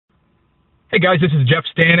Hey guys, this is Jeff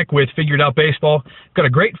Stanek with Figured Out Baseball. Got a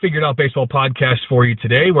great Figured Out Baseball podcast for you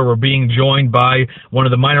today where we're being joined by one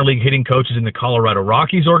of the minor league hitting coaches in the Colorado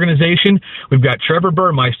Rockies organization. We've got Trevor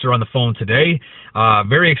Burmeister on the phone today.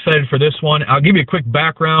 Very excited for this one. I'll give you a quick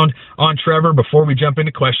background on Trevor before we jump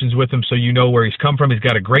into questions with him so you know where he's come from. He's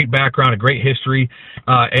got a great background, a great history,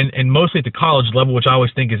 and mostly at the college level, which I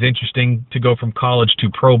always think is interesting to go from college to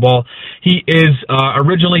pro ball. He is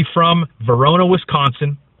originally from Verona,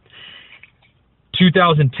 Wisconsin.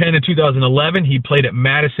 2010 and 2011, he played at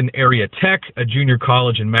Madison Area Tech, a junior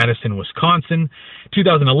college in Madison, Wisconsin.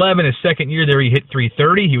 2011, his second year there, he hit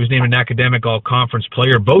 .330. He was named an academic all-conference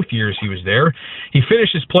player both years he was there. He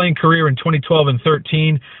finished his playing career in 2012 and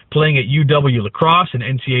 13, playing at UW La Crosse, an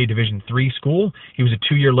NCAA Division III school. He was a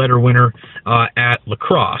two-year letter winner at La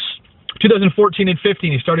Crosse. 2014 and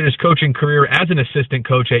 15, he started his coaching career as an assistant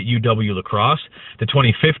coach at UW La Crosse. The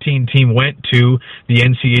 2015 team went to the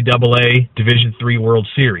NCAA Division III World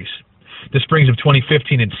Series. The springs of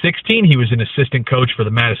 2015 and 16, he was an assistant coach for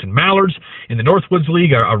the Madison Mallards in the Northwoods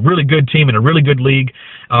League, a really good team and a really good league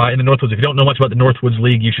in the Northwoods. If you don't know much about the Northwoods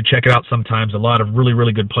League, you should check it out sometimes. A lot of really,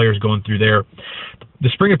 really good players going through there. The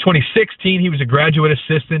spring of 2016, he was a graduate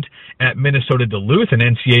assistant at Minnesota Duluth, an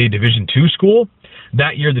NCAA Division II school.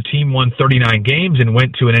 That year, the team won 39 games and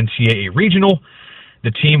went to an NCAA regional. The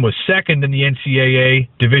team was second in the NCAA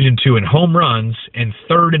Division II in home runs and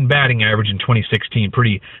third in batting average in 2016.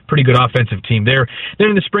 Pretty good offensive team there. Then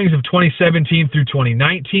in the springs of 2017 through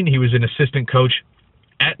 2019, he was an assistant coach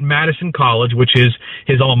at Madison College, which is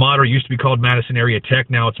his alma mater. It used to be called Madison Area Tech.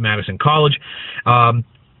 Now it's Madison College.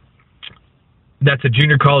 That's a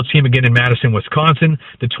junior college team, again, in Madison, Wisconsin.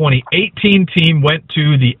 The 2018 team went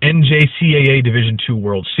to the NJCAA Division II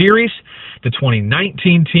World Series. The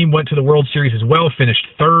 2019 team went to the World Series as well, finished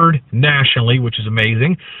third nationally, which is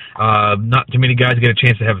amazing. Not too many guys get a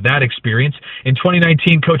chance to have that experience. In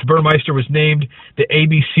 2019, Coach Burmeister was named the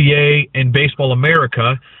ABCA and Baseball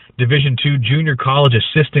America Division II Junior College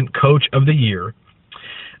Assistant Coach of the Year.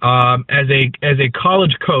 As a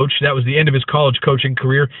college coach, that was the end of his college coaching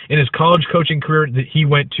career. In his college coaching career, he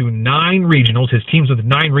went to 9 regionals. His teams with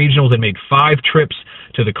 9 regionals and made 5 trips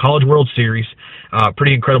to the College World Series.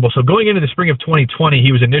 Pretty incredible. So going into the spring of 2020,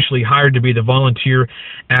 he was initially hired to be the volunteer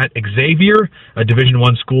at Xavier, a Division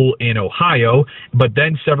I school in Ohio. But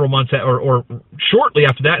then several months, or shortly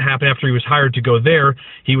after that happened, after he was hired to go there,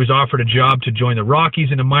 he was offered a job to join the Rockies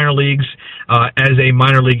in the minor leagues as a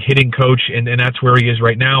minor league hitting coach, and that's where he is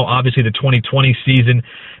right now. Obviously, the 2020 season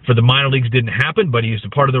for the minor leagues didn't happen, but he's a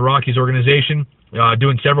part of the Rockies organization,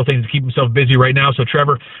 doing several things to keep himself busy right now. So,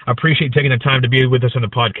 Trevor, I appreciate taking the time to be with us on the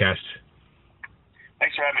podcast.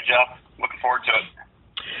 Thanks for having me, Jeff. Looking forward to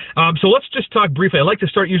it. So let's just talk briefly. I like to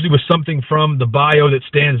start usually with something from the bio that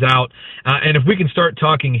stands out. And if we can start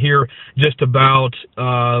talking here just about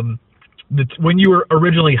when you were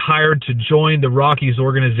originally hired to join the Rockies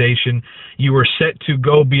organization, you were set to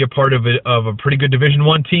go be a part of a pretty good Division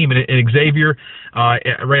I team in Xavier,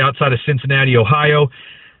 right outside of Cincinnati, Ohio,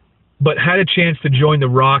 but had a chance to join the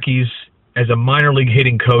Rockies as a minor league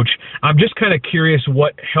hitting coach. I'm just kind of curious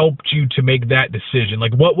what helped you to make that decision.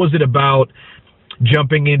 Like, what was it about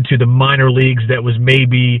jumping into the minor leagues that was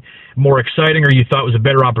maybe more exciting, or you thought was a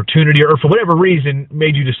better opportunity, or for whatever reason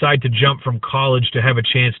made you decide to jump from college to have a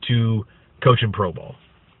chance to coach in pro ball?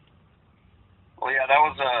 Well, yeah, that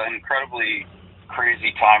was an incredibly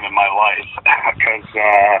crazy time in my life because,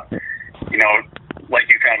 like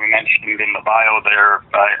you kind of mentioned in the bio there,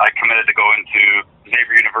 I committed to go into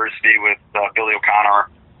Xavier University with Billy O'Connor,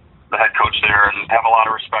 the head coach there, and have a lot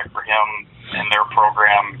of respect for him and their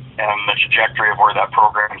program and the trajectory of where that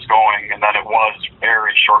program's going. And then it was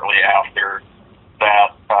very shortly after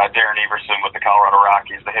that Darren Everson with the Colorado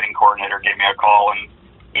Rockies, the hitting coordinator, gave me a call and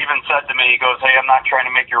even said to me, he goes, "Hey, I'm not trying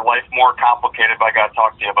to make your life more complicated, but I got to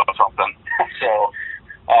talk to you about something." So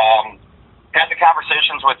had the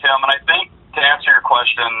conversations with him, and I think to answer your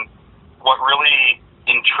question, what really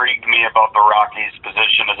intrigued me about the Rockies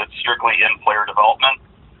position is it's strictly in player development.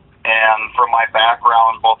 And from my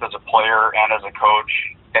background, both as a player and as a coach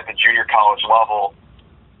at the junior college level,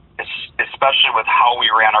 especially with how we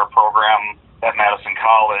ran our program at Madison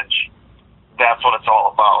College, that's what it's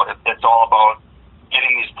all about. It's all about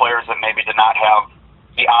getting these players that maybe did not have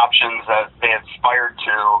the options that they aspired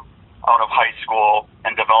to out of high school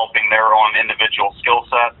and developing their own individual skill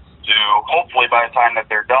sets to hopefully by the time that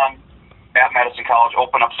they're done at Madison College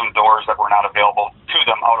open up some doors that were not available to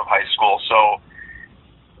them out of high school. So,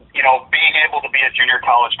 being able to be a junior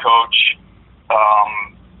college coach,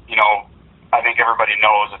 I think everybody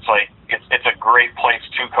knows it's a great place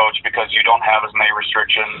to coach because you don't have as many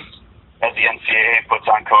restrictions as the NCAA puts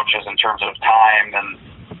on coaches in terms of time and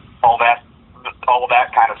all that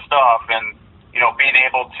kind of stuff. And, being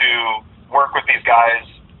able to work with these guys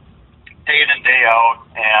day in and day out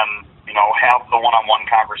and, have the one-on-one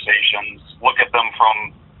conversations, look at them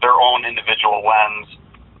from their own individual lens.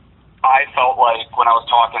 I felt like when I was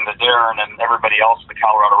talking to Darren and everybody else at the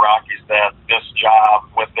Colorado Rockies that this job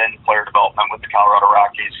within player development with the Colorado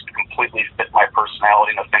Rockies completely fit my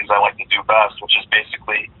personality and the things I like to do best, which is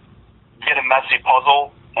basically get a messy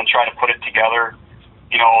puzzle and try to put it together.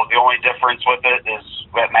 The only difference with it is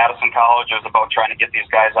at Madison College is about trying to get these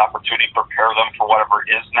guys opportunity, prepare them for whatever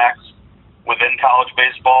is next within college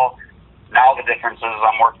baseball. Now the difference is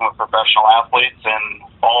I'm working with professional athletes, and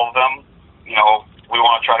all of them, we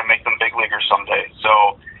want to try to make them big leaguers someday.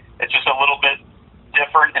 So it's just a little bit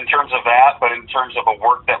different in terms of that, but in terms of a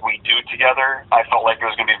work that we do together, I felt like it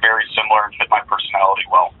was going to be very similar and fit my personality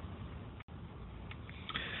well.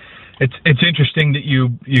 It's interesting that you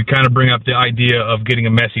kind of bring up the idea of getting a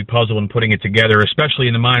messy puzzle and putting it together, especially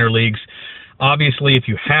in the minor leagues. Obviously, if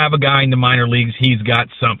you have a guy in the minor leagues, he's got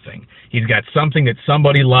something. He's got something that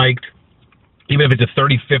somebody liked. Even if it's a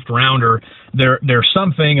 35th rounder, there's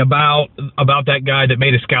something about that guy that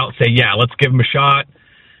made a scout say, yeah, let's give him a shot.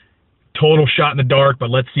 Total shot in the dark, but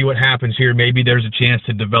let's see what happens here. Maybe there's a chance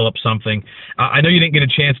to develop something. I know you didn't get a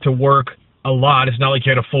chance to work a lot. It's not like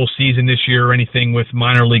you had a full season this year or anything with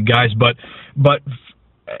minor league guys, but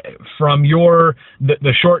from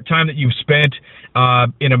the short time that you've spent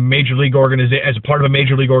in a major league organization, as a part of a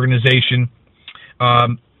major league organization,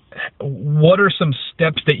 what are some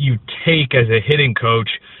steps that you take as a hitting coach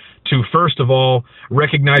to, first of all,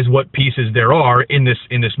 recognize what pieces there are in this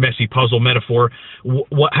messy puzzle metaphor?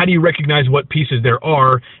 How do you recognize what pieces there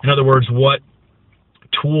are? In other words, what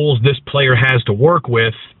tools this player has to work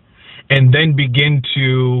with, and then begin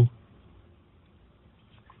to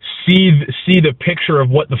see the picture of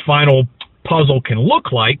what the final puzzle can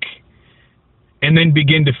look like, and then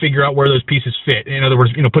begin to figure out where those pieces fit. In other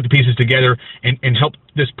words, put the pieces together and help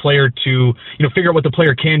this player to, figure out what the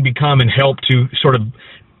player can become and help to sort of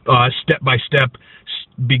step by step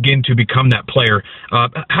begin to become that player.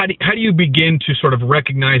 How do you begin to sort of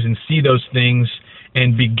recognize and see those things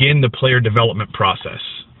and begin the player development process?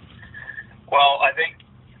 Well, I think,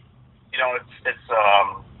 it's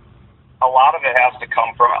a lot of it has to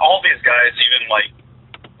come from all these guys, even like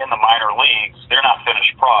in the minor leagues, they're not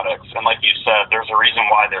finished products. And like you said, there's a reason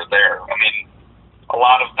why they're there. I mean, a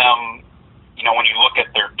lot of them, when you look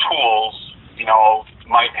at their tools,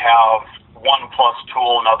 might have one plus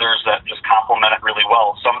tool and others that just complement it really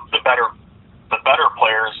well. Some of the better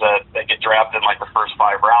players that get drafted in like the first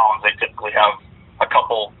 5 rounds, they typically have a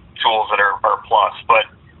couple tools that are plus. But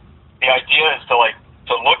the idea is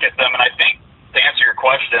to look at them, and I think to answer your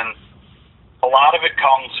question, a lot of it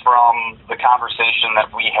comes from the conversation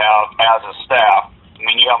that we have as a staff. I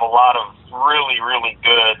mean, you have a lot of really, really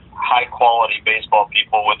good, high-quality baseball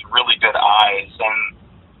people with really good eyes, and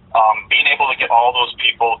being able to get all those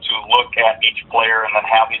people to look at each player and then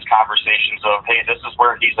have these conversations of, hey, this is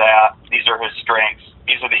where he's at, these are his strengths,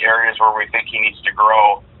 these are the areas where we think he needs to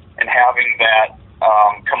grow, and having that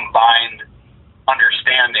combined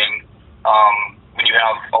understanding when you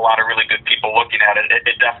have a lot of really good people looking at it,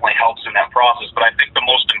 it definitely helps in that process. But I think the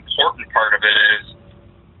most important part of it is,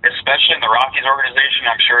 especially in the Rockies organization,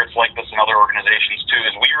 I'm sure it's like this in other organizations too,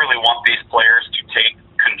 is we really want these players to take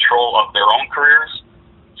control of their own careers.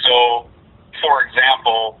 So, for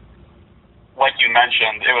example, like you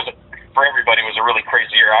mentioned, for everybody, it was a really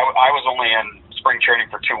crazy year. I was only in spring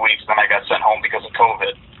training for 2 weeks, then I got sent home because of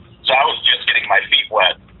COVID. So I was just getting my feet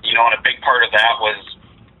wet, and a big part of that was,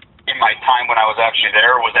 in my time when I was actually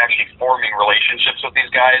there, was actually forming relationships with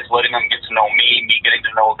these guys, letting them get to know me getting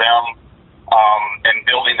to know them, and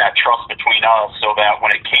building that trust between us so that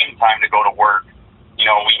when it came time to go to work,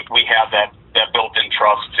 we had that built-in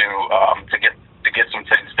trust to get some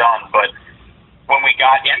things done. But when we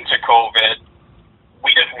got into COVID,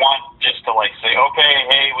 we didn't want just to say, okay,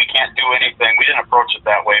 hey, we can't do anything. We didn't approach it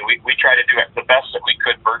that way. We tried to do the best that we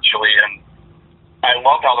could virtually, and I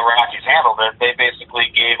loved how the Rockies handled it. They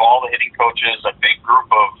basically gave all the hitting coaches a big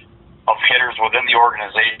group of hitters within the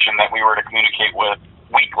organization that we were to communicate with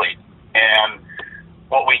weekly. And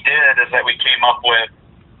what we did is that we came up with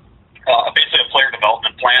basically a player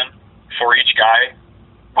development plan for each guy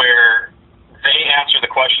where they answer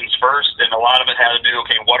the questions first, and a lot of it had to do,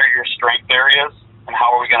 okay, what are your strength areas and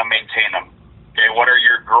how are we going to maintain them? Okay, what are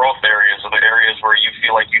your growth areas, or the areas where you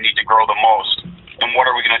feel like you need to grow the most? And what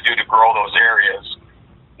are we going to do to grow those areas?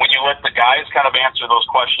 When you let the guys kind of answer those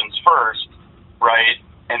questions first, right,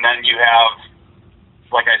 and then you have,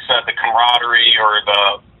 like I said, the camaraderie or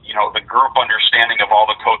the group understanding of all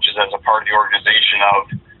the coaches as a part of the organization of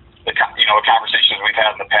the conversations we've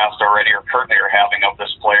had in the past already or currently are having of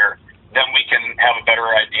this player, then we can have a better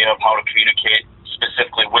idea of how to communicate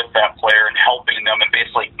specifically with that player and helping them and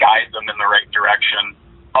basically guide them in the right direction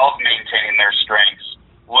of maintaining their strengths,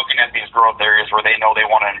 looking at these growth areas where they know they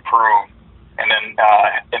want to improve, and then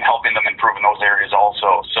and helping them improve in those areas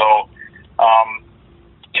also. So,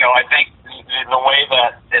 I think the way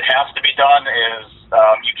that it has to be done is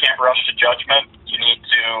you can't rush to judgment. You need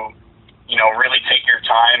to, really take your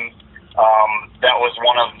time. That was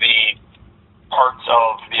one of the parts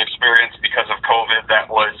of the experience because of COVID that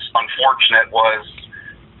was unfortunate was,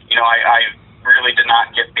 I really did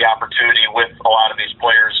not get the opportunity with a lot of these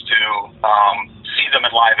players to see them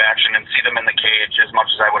in live action and see them in the cage as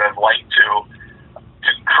much as I would have liked to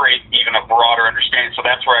create even a broader understanding. So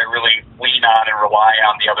that's where I really lean on and rely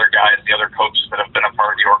on the other guys, the other coaches that have been a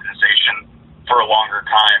part of the organization for a longer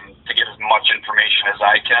time to get as much information as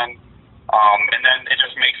I can. And then it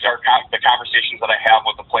just makes the conversations that I have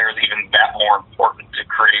with the players even that more important to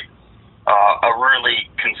create a really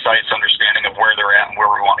concise understanding of where they're at and where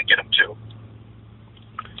we want to get them to.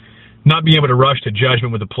 Not being able to rush to judgment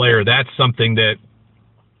with a player, that's something that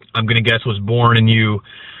I'm going to guess was born in you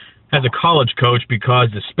as a college coach, because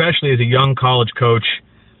especially as a young college coach,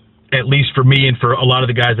 at least for me and for a lot of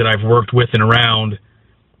the guys that I've worked with and around,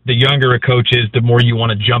 the younger a coach is, the more you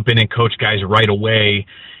want to jump in and coach guys right away.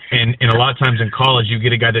 And a lot of times in college, you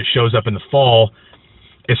get a guy that shows up in the fall,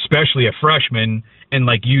 especially a freshman, and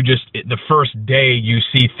like the first day you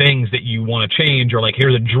see things that you want to change, or like,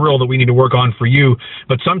 here's a drill that we need to work on for you.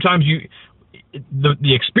 But sometimes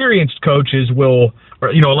the experienced coaches will, or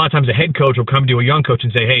a lot of times a head coach will come to a young coach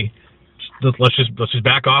and say, hey, let's just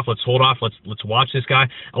back off, let's hold off, let's watch this guy.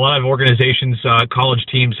 A lot of organizations, college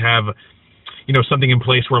teams have something in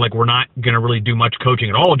place where like we're not going to really do much coaching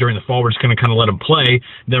at all during the fall. We're just going to kind of let them play.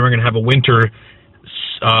 Then we're going to have a winter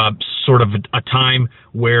sort of a time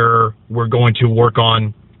where we're going to work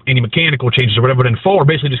on any mechanical changes or whatever. But in fall, we're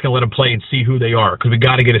basically just going to let them play and see who they are, because we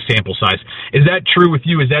got to get a sample size. Is that true with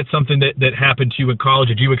you? Is that something that happened to you in college?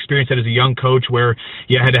 Did you experience that as a young coach where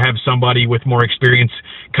you had to have somebody with more experience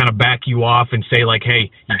kind of back you off and say like, hey,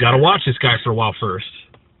 you got to watch this guy for a while first?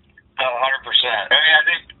 100%. I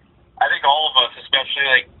mean, I think all of us, especially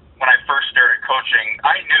like when I first started coaching,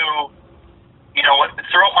 I knew,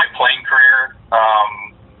 throughout my playing career,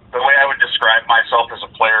 the way I would describe myself as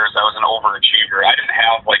a player is I was an overachiever. I didn't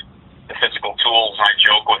have like the physical tools, and I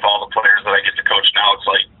joke with all the players that I get to coach now. It's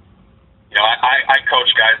like, I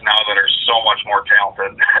coach guys now that are so much more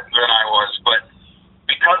talented than I was. But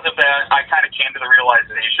because of that, I kind of came to the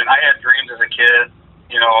realization, I had dreams as a kid,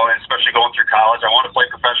 especially going through college. I wanted to play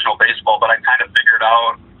professional baseball, but I kind of figured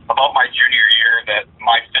out about my junior year that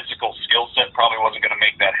my physical skill set probably wasn't going to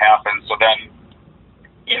make that happen. So then,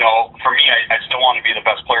 for me, I still wanted to be the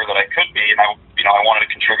best player that I could be, and I wanted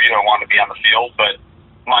to contribute. I wanted to be on the field, but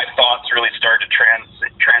my thoughts really started to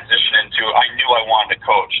transition into, I knew I wanted to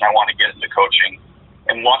coach, and I wanted to get into coaching.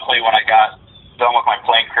 And luckily, when I got done with my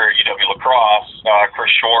playing career at UW La Crosse,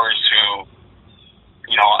 Chris Shores, who,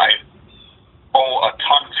 I owe a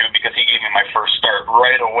ton to because he gave me my first start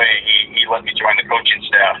right away. He let me join the coaching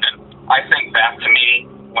staff, and I think back to me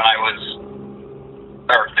when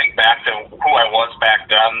think back to who I was back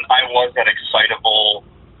then. I was that excitable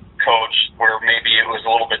coach where maybe it was a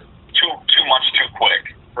little bit too much too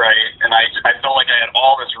quick, right? And I felt like I had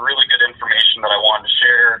all this really good information that I wanted to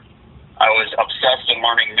share. I was obsessed in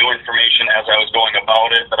learning new information as I was going about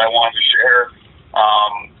it that I wanted to share.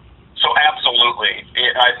 So absolutely,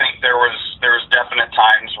 I think there was definite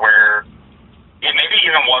times where it maybe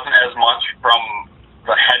even wasn't as much from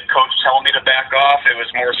the head coach telling me to back off. It was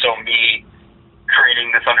more so me creating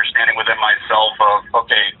this understanding within myself of,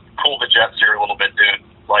 okay, cool the jets here a little bit, dude.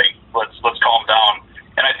 Like, let's calm down.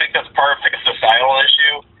 And I think that's part of like a societal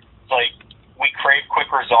issue. It's like we crave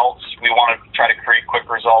quick results. We want to try to create quick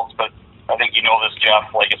results, but I think you know this, Jeff,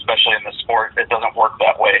 like especially in the sport, it doesn't work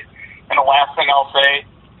that way. And the last thing I'll say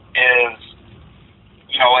is,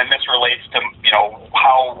 and this relates to,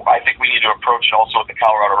 how I think we need to approach it also with the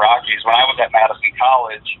Colorado Rockies. When I was at Madison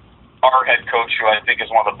College, our head coach, who I think is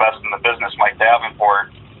one of the best in the business, Mike Davenport,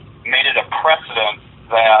 made it a precedent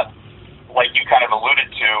that, like you kind of alluded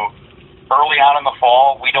to, early on in the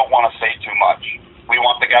fall, we don't want to say too much. We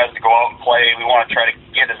want the guys to go out and play. We want to try to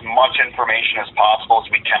get as much information as possible as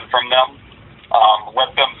we can from them.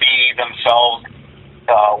 Let them be themselves.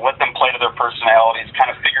 Let them play to their personalities, kind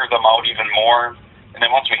of figure them out even more. And then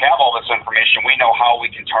once we have all this information, we know how we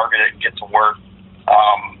can target it and get to work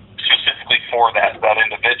specifically for that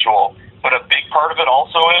individual. But a big part of it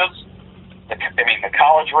also is the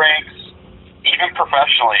college ranks, even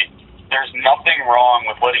professionally, there's nothing wrong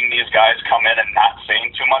with letting these guys come in and not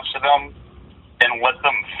saying too much to them and let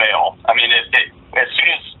them fail. I mean, as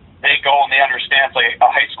soon as they go and they understand, it's like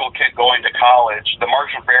a high school kid going to college, the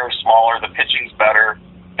margin for error is smaller, the pitching's better,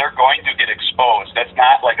 they're going to get exposed. That's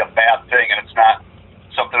not like a bad thing, and it's not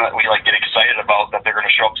something that we like get excited about that they're going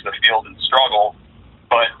to show up to the field and struggle.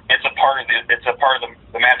 But it's a part of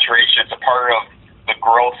the maturation. It's a part of the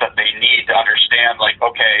growth that they need to understand. Like,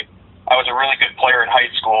 okay, I was a really good player in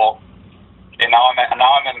high school, and now I'm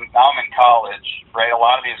in college, right? A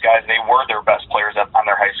lot of these guys, they were their best players on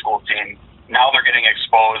their high school team. Now they're getting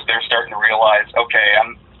exposed. They're starting to realize, okay,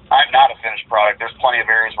 I'm not a finished product. There's plenty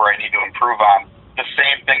of areas where I need to improve on. The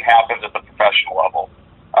same thing happens at the professional level.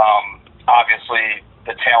 Obviously,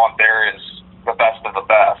 the talent there is the best of the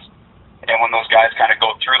best. And when those guys kind of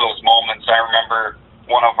go through those moments, I remember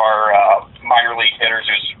one of our minor league hitters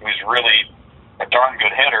who's really a darn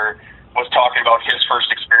good hitter was talking about his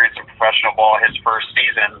first experience in professional ball, his first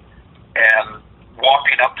season, and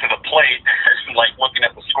walking up to the plate and like looking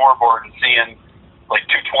at the scoreboard and seeing like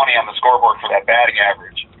 220 on the scoreboard for that batting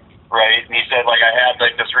average, right? And he said, like, I had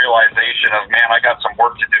like this realization of, man, I got some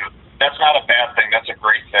work to do. That's not a bad thing. That's a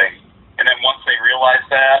great thing. And then once they realize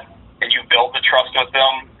that and you build the trust with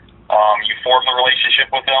them, you form the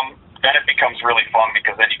relationship with them, then it becomes really fun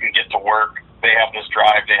because then you can get to work. They have this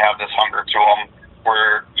drive, they have this hunger to them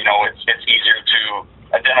where, you know, it's easier to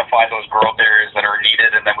identify those growth areas that are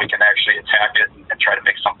needed, and then we can actually attack it and try to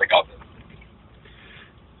make something of it.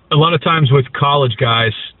 A lot of times with college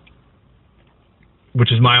guys,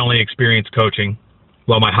 which is my only experience coaching,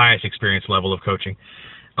 well, my highest experience level of coaching,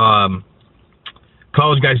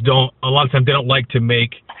 college guys a lot of times they don't like to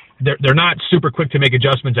they're not super quick to make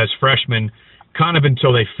adjustments as freshmen, kind of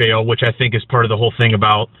until they fail, which I think is part of the whole thing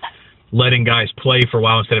about letting guys play for a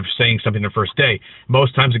while instead of saying something the first day.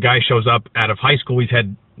 Most times a guy shows up out of high school, he's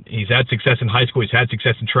had success in high school, he's had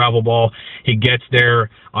success in travel ball, he gets there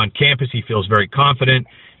on campus, he feels very confident,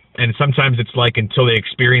 and sometimes it's like until they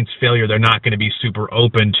experience failure, they're not going to be super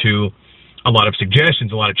open to a lot of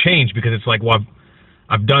suggestions, a lot of change, because it's like, well,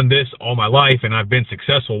 I've done this all my life and I've been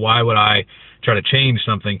successful. Why would I try to change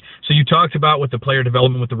something? So you talked about with the player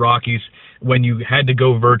development with the Rockies, when you had to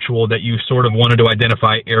go virtual, that you sort of wanted to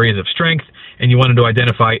identify areas of strength and you wanted to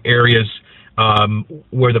identify areas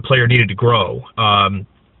where the player needed to grow. And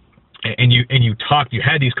you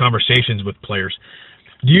had these conversations with players.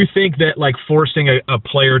 Do you think that like forcing a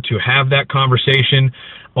player to have that conversation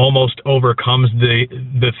almost overcomes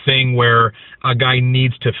the thing where a guy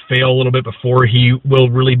needs to fail a little bit before he will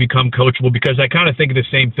really become coachable? Because I kind of think of the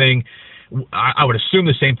same thing. I would assume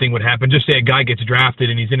the same thing would happen. Just say a guy gets drafted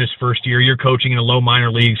and he's in his first year. You're coaching in the low minor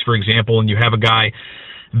leagues, for example, and you have a guy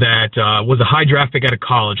that was a high draft pick out of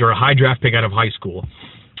college or a high draft pick out of high school.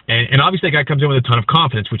 And obviously a guy comes in with a ton of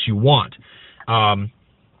confidence, which you want.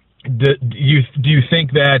 Do you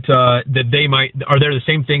think that are there the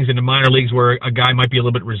same things in the minor leagues where a guy might be a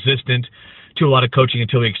little bit resistant to a lot of coaching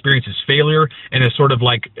until he experiences failure? And as sort of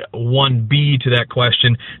like 1B to that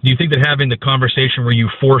question, do you think that having the conversation where you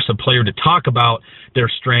force a player to talk about their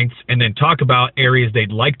strengths and then talk about areas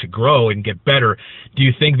they'd like to grow and get better, do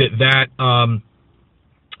you think that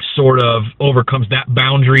sort of overcomes that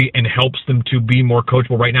boundary and helps them to be more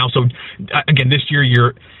coachable right now? So again, this year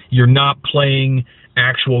you're not playing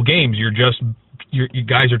actual games. You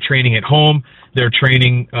guys are training at home. They're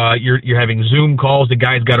training. You're having Zoom calls. The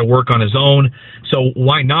guy's got to work on his own. So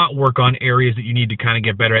why not work on areas that you need to kind of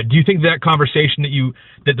get better at? Do you think that conversation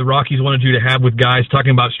that the Rockies wanted you to have with guys,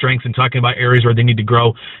 talking about strengths and talking about areas where they need to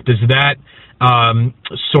grow, does that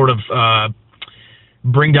sort of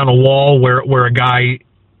bring down a wall where a guy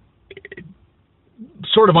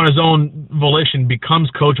sort of on his own volition becomes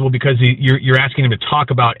coachable because you're asking him to talk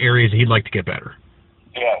about areas that he'd like to get better?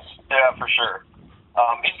 Yes, yeah, for sure.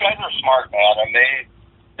 These guys are smart, man, and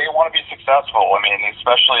they want to be successful. I mean,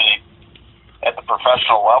 especially at the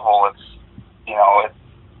professional level, it's, you know,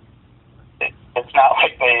 it's not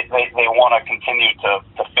like they want to continue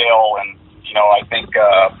to fail. And, you know, I think,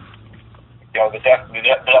 you know, the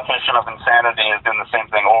definition of insanity is doing the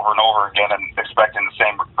same thing over and over again and expecting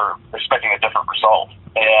a different result.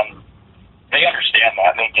 And they understand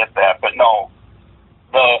that, they get that. But no,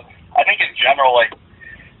 I think in general, like,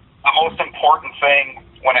 the most important thing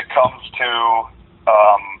when it comes to,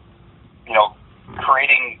 you know,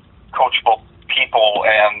 creating coachable people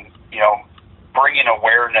and, you know, bringing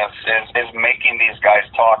awareness is making these guys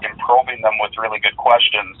talk and probing them with really good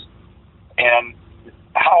questions. And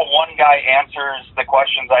how one guy answers the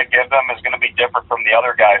questions I give them is going to be different from the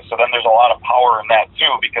other guys. So then there's a lot of power in that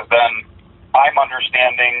too, because then I'm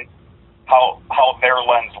understanding how their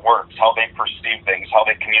lens works, how they perceive things, how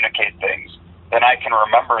they communicate things, then I can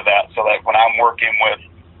remember that so that when I'm working with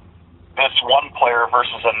this one player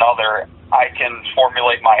versus another, I can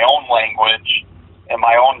formulate my own language and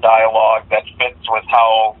my own dialogue that fits with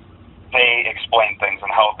how they explain things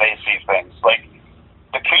and how they see things. Like,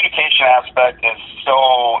 the communication aspect is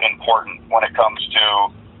so important when it comes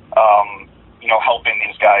to, helping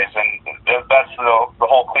these guys. And that's the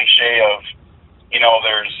whole cliche of,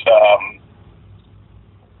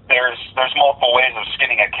 there's multiple ways of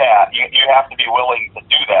skinning a cat. You have to be willing to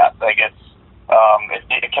do that. Like, it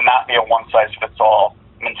cannot be a one-size-fits-all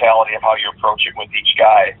mentality of how you approach it with each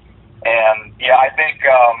guy. And yeah, I think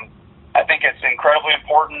it's incredibly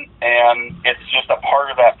important, and it's just a part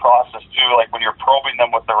of that process too. Like, when you're probing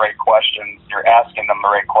them with the right questions, you're asking them the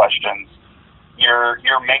right questions, you're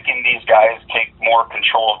making these guys take more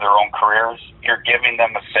control of their own careers. You're giving them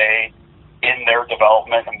a say in their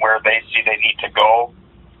development and where they see they need to go.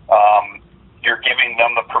 You're giving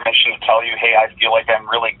them the permission to tell you, hey, I feel like I'm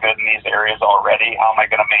really good in these areas already. How am I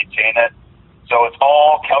going to maintain it? So it's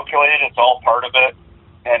all calculated. It's all part of it.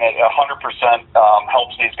 And it 100%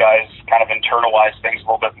 helps these guys kind of internalize things a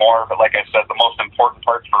little bit more. But like I said, the most important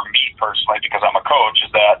part for me personally, because I'm a coach, is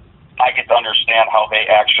that I get to understand how they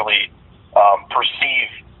actually perceive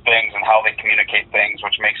things and how they communicate things,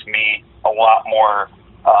 which makes me a lot more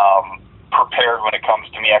prepared when it comes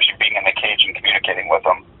to me actually being in the cage and communicating with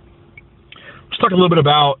them. Let's talk a little bit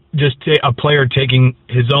about just a player taking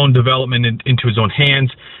his own development into his own hands,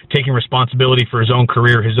 taking responsibility for his own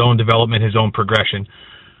career, his own development, his own progression.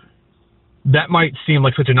 That might seem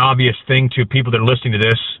like such an obvious thing to people that are listening to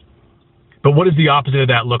this, but what does the opposite of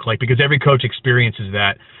that look like? Because every coach experiences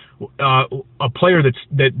that. A player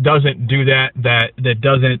that doesn't do that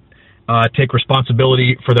doesn't take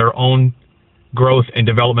responsibility for their own growth and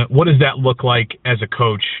development, what does that look like as a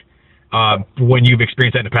coach when you've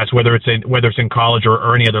experienced that in the past, whether it's in college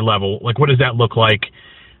or any other level? Like, what does that look like?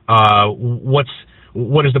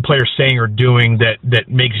 What is the player saying or doing that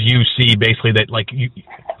makes you see basically that, like, you,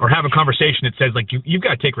 or have a conversation that says, like, you've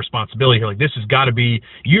got to take responsibility here. Like, this has got to be,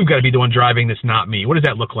 you've got to be the one driving this, not me. What does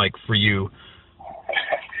that look like for you?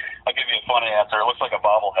 I'll give you a funny answer. It looks like a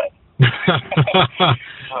bobblehead.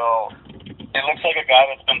 So it looks like a guy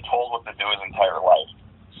that's been told what to do his entire life.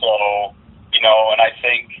 So, and I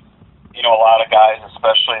think, a lot of guys,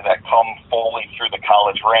 especially that come fully through the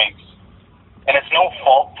college ranks, and it's no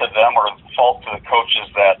fault to them or fault to the coaches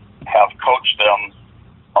that have coached them.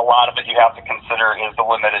 A lot of it you have to consider is the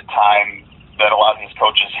limited time that a lot of these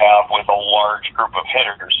coaches have with a large group of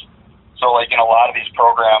hitters. So, like, in a lot of these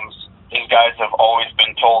programs, these guys have always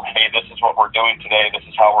been told, hey, this is what we're doing today, this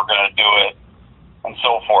is how we're going to do it, and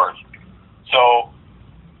so forth. So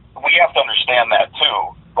we have to understand that too.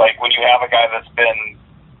 Like, when you have a guy that's been,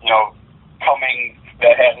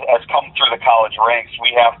 that has come through the college ranks, we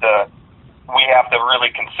have to really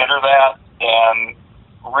consider that and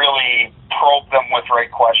really probe them with right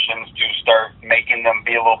questions to start making them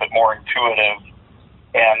be a little bit more intuitive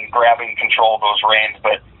and grabbing control of those reins.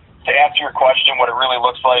 But to answer your question, what it really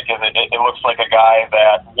looks like is it looks like a guy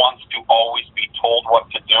that wants to always be told what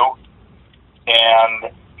to do. And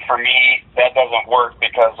for me, that doesn't work,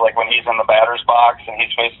 because, like, when he's in the batter's box and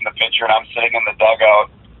he's facing the pitcher and I'm sitting in the dugout,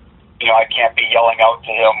 I can't be yelling out to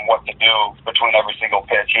him what to do between every single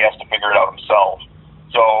pitch. He has to figure it out himself.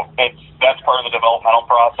 So that's part of the developmental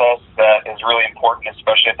process that is really important,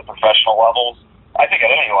 especially at the professional levels. I think at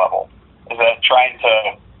any level, is that trying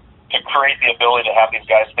to create the ability to have these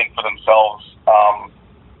guys think for themselves,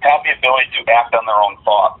 have the ability to act on their own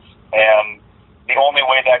thoughts. And the only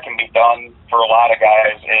way that can be done for a lot of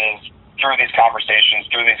guys is through these conversations,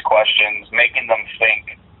 through these questions, making them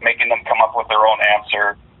think, making them come up with their own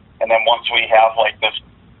answer. And then once we have, like, this,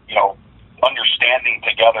 understanding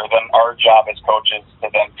together, then our job as coaches to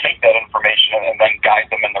then take that information and then guide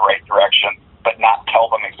them in the right direction, but not tell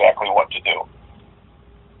them exactly what to do.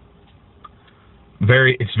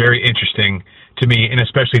 It's very interesting to me, and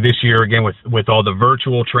especially this year, again, with all the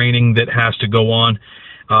virtual training that has to go on,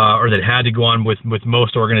 or that had to go on with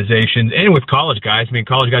most organizations, and with college guys. I mean,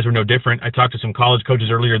 college guys are no different. I talked to some college coaches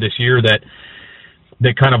earlier this year that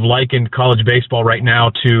kind of likened college baseball right now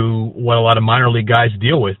to what a lot of minor league guys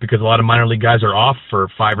deal with, because a lot of minor league guys are off for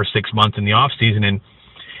 5 or 6 months in the off season, and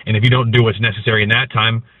if you don't do what's necessary in that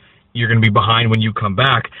time, you're going to be behind when you come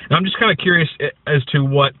back. And I'm just kind of curious as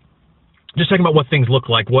to just talking about what things look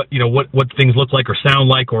like, what things look like or sound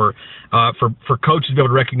like, or for coaches to be able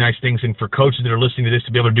to recognize things, and for coaches that are listening to this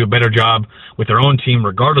to be able to do a better job with their own team,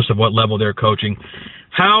 regardless of what level they're coaching.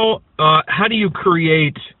 How do you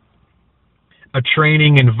create a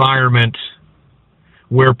training environment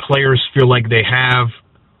where players feel like they have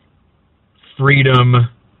freedom.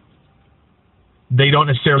 They don't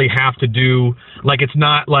necessarily have to do, like, it's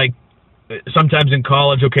not like sometimes in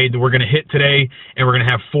college, okay, we're going to hit today and we're going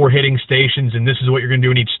to have 4 hitting stations and this is what you're going to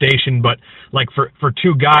do in each station. But like for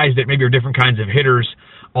 2 guys that maybe are different kinds of hitters,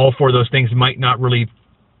 all 4 of those things might not really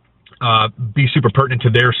be super pertinent to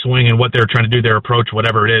their swing and what they're trying to do, their approach,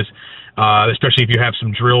 whatever it is, especially if you have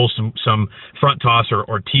some drills, some front toss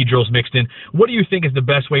or tee drills mixed in. What do you think is the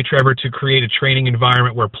best way, Trevor, to create a training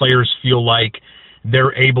environment where players feel like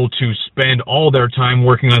they're able to spend all their time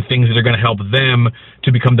working on things that are going to help them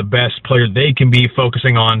to become the best player they can be,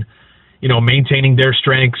 focusing on, maintaining their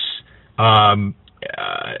strengths,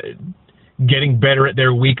 getting better at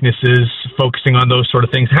their weaknesses, focusing on those sort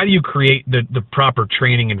of things? How do you create the proper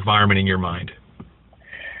training environment in your mind?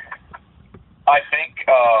 I think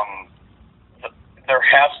there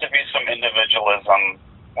has to be some individualism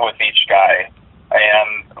with each guy,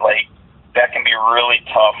 and that can be really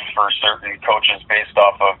tough for certain coaches based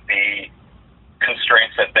off of the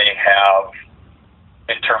constraints that they have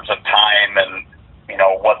in terms of time and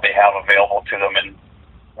what they have available to them and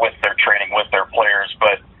with their training with their players.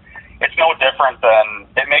 But it's no different than,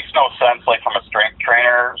 it makes no sense, like from a strength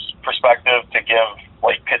trainer's perspective, to give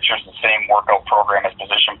pitchers the same workout program as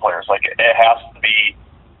position players. It has to be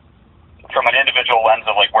from an individual lens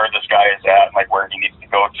of where this guy is at and where he needs to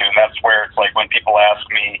go to. And that's where it's when people ask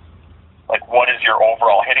me, what is your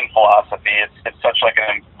overall hitting philosophy? It's such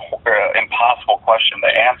an impossible question to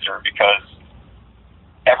answer, because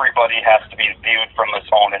everybody has to be viewed from this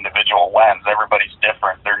own individual lens. Everybody's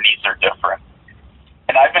different. Their needs are different.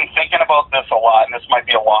 And I've been thinking about this a lot, and this might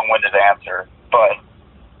be a long-winded answer, but,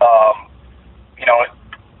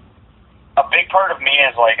 a big part of me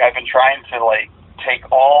is, I've been trying to, take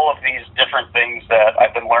all of these different things that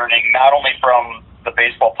I've been learning, not only from the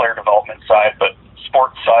baseball player development side, but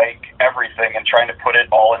sports psych, everything, and trying to put it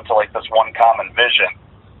all into, this one common vision.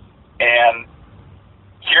 And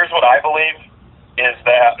here's what I believe is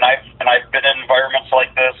that, and I've been in environments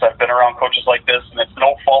like this, I've been around coaches like this, and it's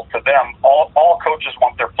no fault to them. All coaches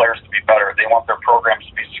want their players to be better. They want their programs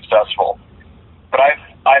to be successful. But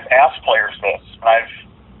I've asked players this, and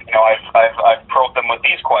I've probed them with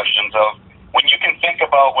these questions of, when you can think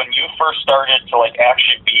about when you first started to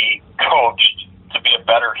actually be coached to be a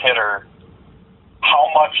better hitter,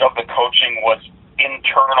 how much of the coaching was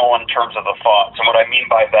internal in terms of the thoughts? And what I mean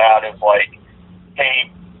by that is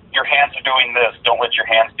hey, your hands are doing this, don't let your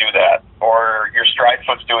hands do that. Or your stride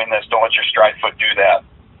foot's doing this, don't let your stride foot do that.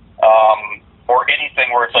 Or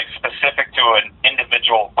anything where it's specific to an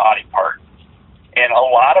individual body part. And a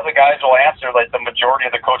lot of the guys will answer the majority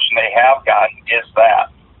of the coaching they have gotten is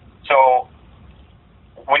that. So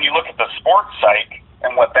when you look at the sports psych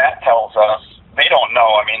and what that tells us, they don't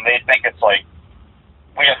know. I mean, they think it's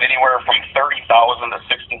we have anywhere from 30,000 to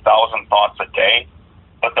 60,000 thoughts a day,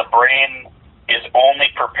 but the brain is only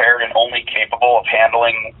prepared and only capable of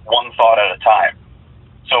handling one thought at a time.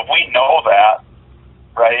 So if we know that,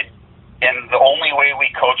 right, and the only way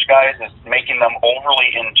we coach guys is making them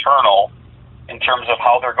overly internal in terms of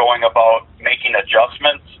how they're going about making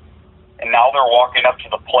adjustments, and now they're walking up to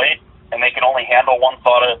the plate and they can only handle one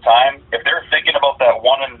thought at a time. If they're thinking about that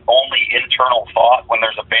one and only internal thought when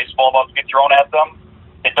there's a baseball about to get thrown at them,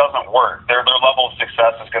 it doesn't work. Their level of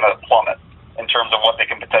success is going to plummet in terms of what they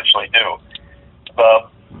can potentially do.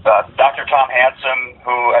 Dr. Tom Hansen,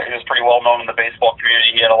 who is pretty well known in the baseball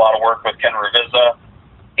community, he had a lot of work with Ken Ravizza.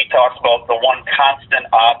 He talks about the one constant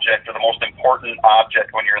object, or the most important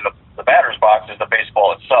object when you're in the batter's box, is the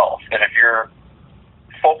baseball itself. And if your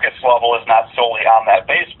focus level is not solely on that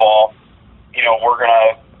baseball,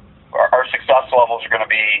 our success levels are going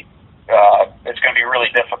to be, it's going to be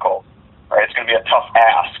really difficult, right? It's going to be a tough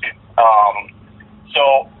ask.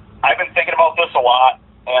 So I've been thinking about this a lot,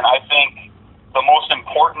 and I think the most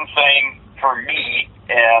important thing for me,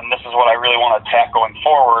 and this is what I really want to attack going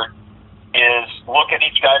forward, is look at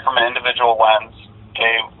each guy from an individual lens.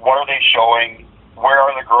 Okay, what are they showing? Where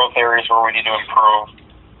are the growth areas where we need to improve,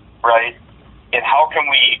 right? And how can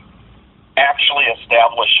we actually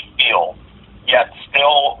establish feel, yet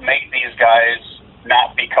still make these guys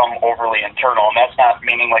not become overly internal? And that's not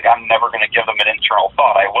meaning I'm never going to give them an internal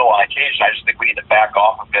thought. I will on occasion. I just think we need to back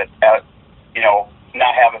off of it,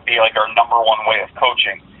 not have it be our number one way of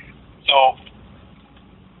coaching. So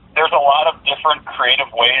there's a lot of different creative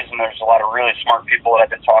ways, and there's a lot of really smart people that I've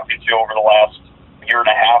been talking to over the last year and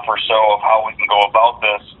a half or so of how we can go about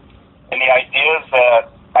this. And the ideas that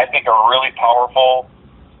I think are really powerful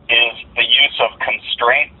is the use of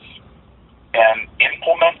constraints and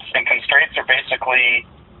implements. And constraints are basically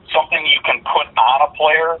something you can put on a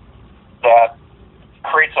player that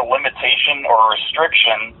creates a limitation or a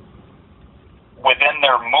restriction within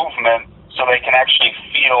their movement so they can actually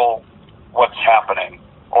feel what's happening.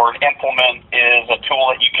 Or an implement is a tool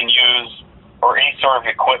that you can use, or any sort of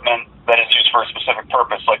equipment that is used for a specific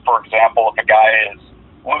purpose. Like, for example, if a guy is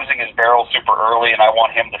losing his barrel super early and I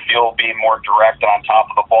want him to feel being more direct on top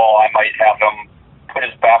of the ball, I might have him put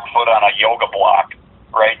his back foot on a yoga block,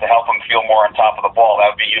 right, to help him feel more on top of the ball.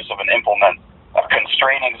 That would be use of an implement. A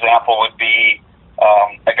constraint example would be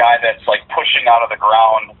a guy that's like pushing out of the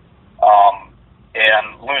ground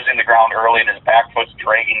and losing the ground early, and his back foot's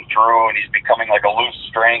dragging through, and he's becoming like a loose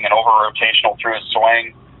string and over-rotational through his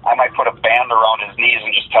swing. I might put a band around his knees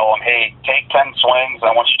and just tell him, hey, take 10 swings,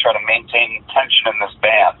 and I want you to try to maintain tension in this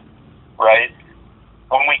band, right?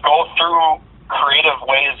 When we go through creative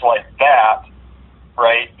ways like that,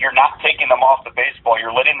 right, you're not taking them off the baseball.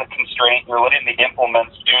 You're letting the constraint, you're letting the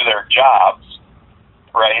implements do their jobs,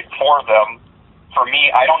 right, for them. For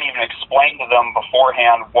me, I don't even explain to them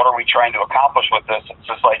beforehand, what are we trying to accomplish with this? It's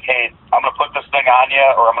just like, hey, I'm going to put this thing on you,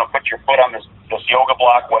 or I'm going to put your foot on this yoga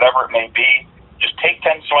block, whatever it may be. Just take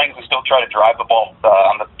 10 swings and still try to drive the ball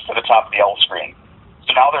to the top of the L screen.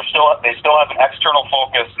 So now they still have an external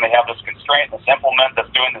focus, and they have this constraint, this implement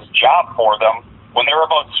that's doing this job for them. When they're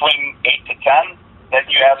about swing 8 to 10, then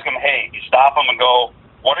you ask them, hey, you stop them and go,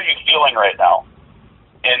 what are you feeling right now?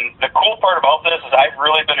 And the cool part about this is I've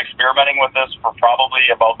really been experimenting with this for probably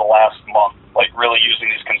about the last month, like really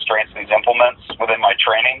using these constraints and these implements within my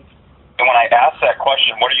training. And when I ask that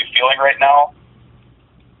question, what are you feeling right now?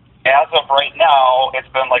 As of right now,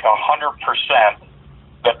 it's been like 100%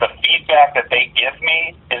 that the feedback that they give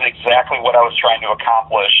me is exactly what I was trying to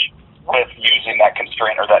accomplish with using that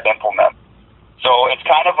constraint or that implement. So it's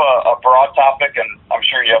kind of a broad topic, and I'm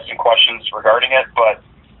sure you have some questions regarding it, but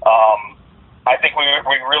I think we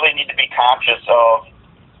really need to be conscious of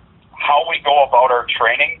how we go about our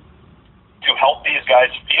training to help these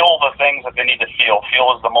guys feel the things that they need to feel.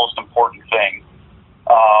 Feel is the most important thing.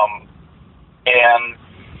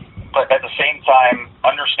 But at the same time,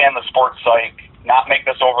 understand the sports psych, not make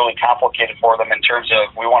this overly complicated for them in terms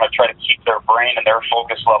of we want to try to keep their brain and their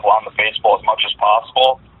focus level on the baseball as much as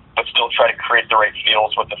possible, but still try to create the right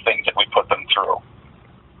feels with the things that we put them through.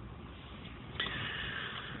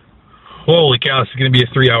 Holy cow! This is going to be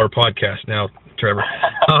a 3-hour podcast now, Trevor.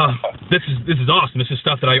 This is awesome. This is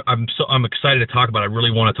stuff that I'm excited to talk about. I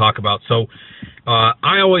really want to talk about. So,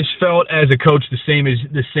 I always felt as a coach the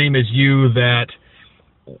same as you, that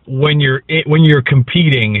when you're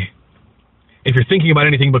competing, if you're thinking about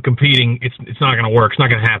anything but competing, it's not going to work. It's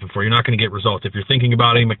not going to happen for you. You're not going to get results. If you're thinking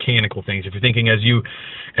about any mechanical things, if you're thinking as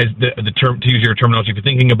the term, to use your terminology, if you're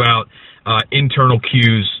thinking about internal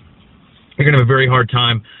cues, you're going to have a very hard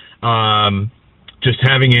time just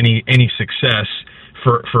having any success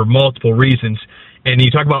for multiple reasons. And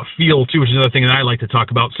you talk about feel too, which is another thing that I like to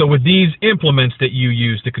talk about. So with these implements that you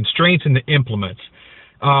use, the constraints and the implements,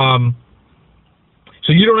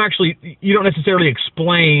 so you don't necessarily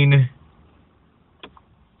explain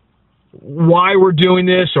why we're doing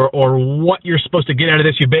this or what you're supposed to get out of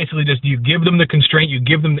this. You basically you give them the constraint, you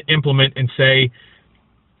give them the implement, and say,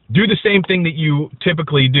 do the same thing that you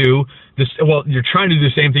typically do. You're trying to do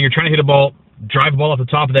the same thing. You're trying to hit a ball, drive a ball off the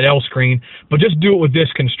top of that L screen, but just do it with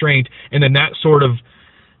this constraint, and then that sort of,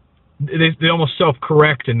 they almost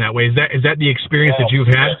self-correct in that way. Is that the experience that you've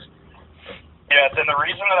had? Yes, and the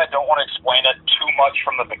reason that I don't want to explain it too much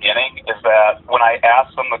from the beginning is that when I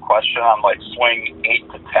ask them the question on like swing 8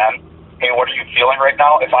 to 10, hey, what are you feeling right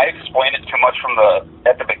now? If I explain it too much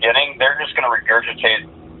at the beginning, they're just going to regurgitate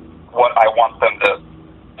what I want them to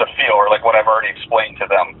feel, or like what I've already explained to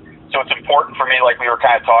them. So it's important for me, like we were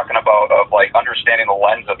kind of talking about, of like understanding the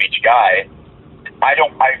lens of each guy.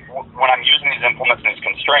 When I'm using these implements and these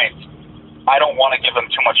constraints, I don't want to give them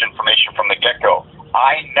too much information from the get-go.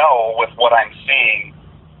 I know with what I'm seeing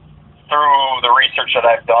through the research that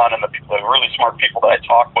I've done and the really smart people that I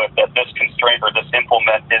talk with, that this constraint or this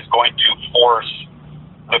implement is going to force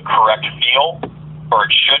the correct feel, or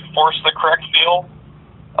it should force the correct feel.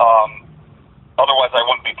 Otherwise, I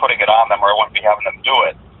wouldn't be putting it on them, or I wouldn't be having them do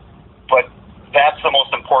it. But that's the most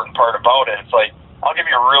important part about it. It's like, I'll give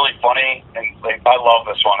you a really funny, and like, I love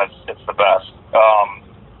this one. It's the best.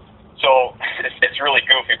 So it's really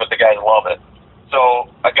goofy, but the guys love it. So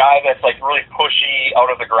a guy that's like really pushy out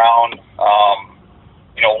of the ground,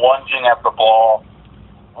 lunging at the ball.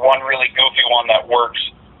 One really goofy one that works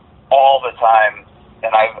all the time, and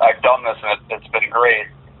I've done this and it's been great,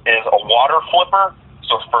 is a water flipper.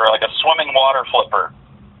 So for like a swimming water flipper,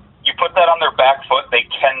 you put that on their back foot, they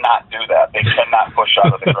cannot do that. They cannot push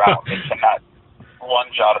out of the ground. They cannot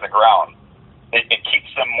lunge out of the ground. it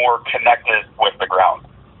keeps them more connected with the ground.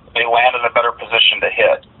 They land in a better position to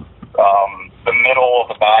hit. The middle of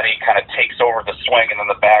the body kind of takes over the swing, and then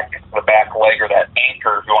the back leg, or that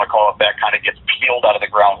anchor, if you want to call it that, kind of gets peeled out of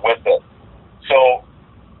the ground with it. So,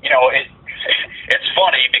 it's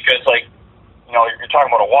funny because, like, you're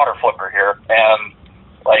talking about a water flipper here, and,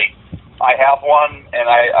 like, I have one, and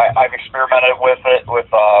I've experimented with it with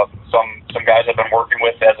some guys I've been working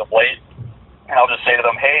with as of late, and I'll just say to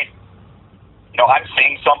them, hey, I'm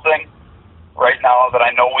seeing something right now that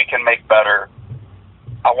I know we can make better.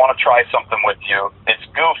 I want to try something with you. It's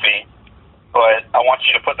goofy, but I want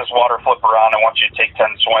you to put this water flipper on. I want you to take 10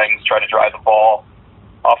 swings, try to drive the ball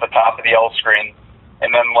off the top of the L screen.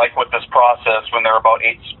 And then, like with this process, when they're about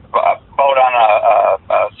on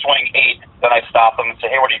a swing 8, then I stop them and say,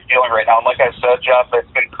 hey, what are you feeling right now? And like I said, Jeff, it's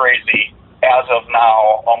been crazy. As of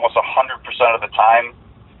now, almost 100% of the time,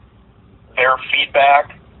 their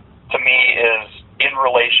feedback to me is in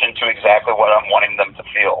relation to exactly what I'm wanting them to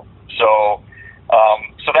feel. So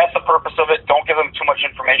that's the purpose of it. Don't give them too much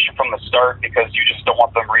information from the start, because you just don't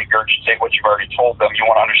want them to regurgitate what you've already told them. You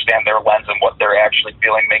want to understand their lens and what they're actually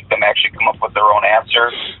feeling, make them actually come up with their own answer.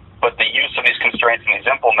 But the use of these constraints and these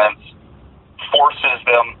implements forces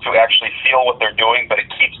them to actually feel what they're doing, but it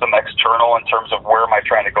keeps them external in terms of where am I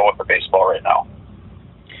trying to go with the baseball right now.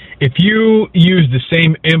 If you use the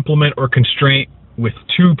same implement or constraint with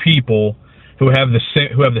two people who have the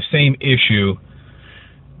same issue,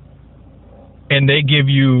 and they give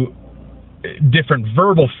you different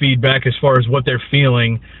verbal feedback as far as what they're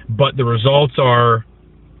feeling, but the results are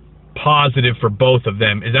positive for both of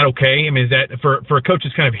them, is that okay? I mean, is that for a coach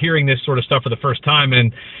that's kind of hearing this sort of stuff for the first time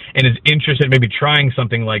and is interested in maybe trying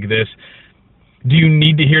something like this, do you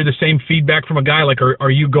need to hear the same feedback from a guy? Like, are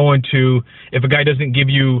you going to, if a guy doesn't give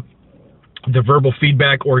you the verbal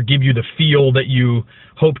feedback or give you the feel that you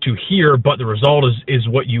hope to hear, but the result is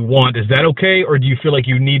what you want, is that okay? Or do you feel like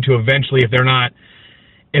you need to eventually, if they're not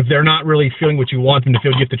really feeling what you want them to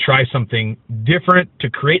feel, you have to try something different to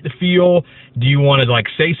create the feel? Do you want to, like,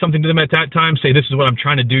 say something to them at that time? Say, this is what I'm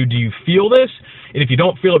trying to do. Do you feel this? And if you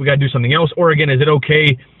don't feel it, we got to do something else. Or again, is it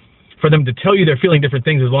okay for them to tell you they're feeling different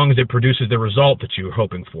things as long as it produces the result that you were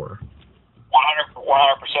hoping for?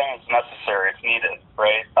 100% is necessary. It's needed,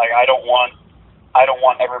 right? Like, I don't want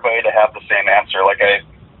everybody to have the same answer. Like I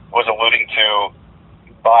was alluding to,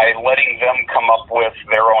 by letting them come up with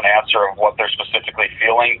their own answer of what they're specifically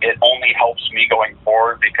feeling, it only helps me going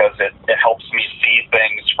forward, because it helps me see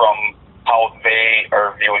things from how they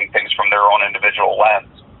are viewing things from their own individual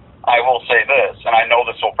lens. I will say this, and I know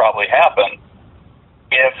this will probably happen,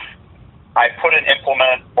 if I put an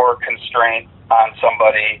implement or a constraint on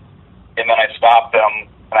somebody and then I stop them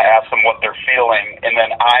and I ask them what they're feeling, and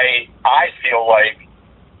then I feel like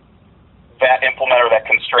that implement or that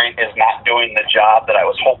constraint is not doing the job that I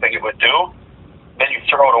was hoping it would do, then you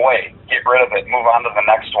throw it away, get rid of it, move on to the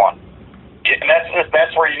next one. And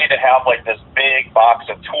that's where you need to have, like, this big box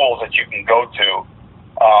of tools that you can go to.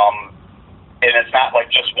 And it's not like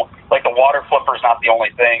just like the water flipper is not the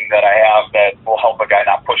only thing that I have that will help a guy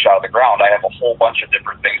not push out of the ground. I have a whole bunch of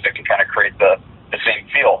different things that can kind of create the same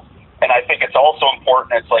feel. And I think it's also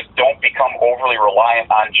important, it's like, don't become overly reliant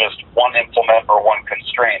on just one implement or one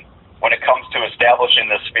constraint. When it comes to establishing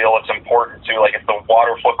this feel, it's important to, like, if the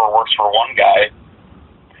water flipper works for one guy,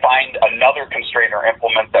 find another constraint or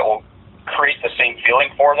implement that will create the same feeling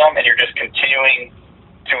for them, and you're just continuing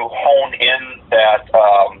to hone in that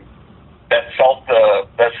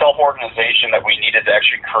self-organization that we needed to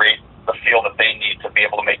actually create the feel that they need to be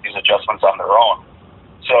able to make these adjustments on their own.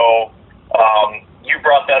 So you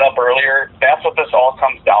brought that up earlier. That's what this all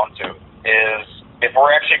comes down to, is if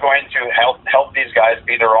we're actually going to help these guys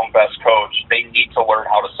be their own best coach, they need to learn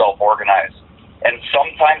how to self-organize. And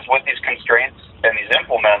sometimes with these constraints and these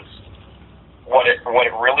implements, what it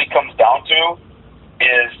really comes down to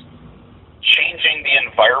is changing the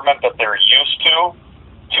environment that they're used to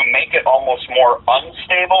make it almost more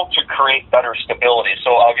unstable to create better stability.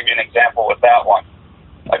 So I'll give you an example with that one.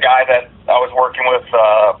 A guy that I was working with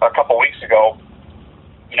a couple weeks ago,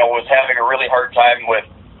 was having a really hard time with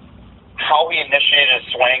how he initiated his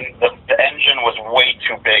swing. The engine was way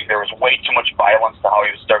too big. There was way too much violence to how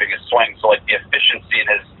he was starting his swing. So, like, the efficiency in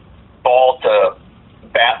his ball to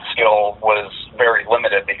bat skill was very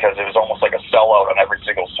limited, because it was almost like a sellout on every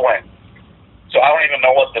single swing. So I don't even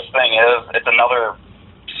know what this thing is. It's another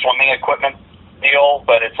swimming equipment deal,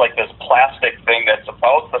 but it's like this plastic thing that's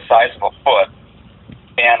about the size of a foot.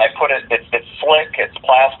 And I put it's slick, it's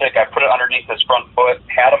plastic. I put it underneath his front foot,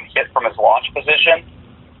 had him hit from his launch position.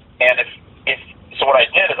 And so what I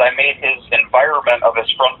did is I made his environment of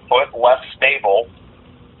his front foot less stable,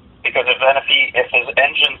 Because if his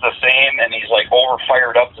engine's the same and he's like over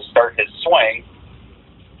fired up to start his swing,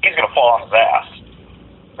 he's going to fall on his ass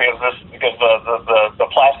because the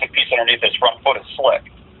plastic piece underneath his front foot is slick.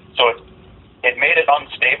 So it made it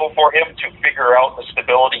unstable for him to figure out the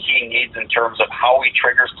stability he needs in terms of how he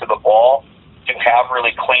triggers to the ball to have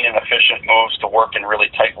really clean and efficient moves to work in really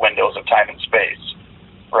tight windows of time and space,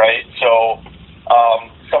 right? So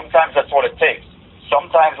sometimes that's what it takes.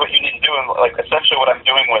 Sometimes what you need to do, and like essentially what I'm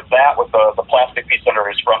doing with that, with the plastic piece under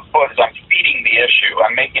his front foot, is I'm feeding the issue.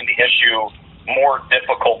 I'm making the issue more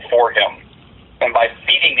difficult for him. And by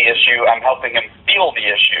feeding the issue, I'm helping him feel the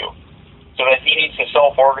issue so that he needs to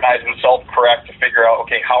self-organize and self-correct to figure out,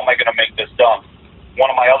 okay, how am I going to make this done? One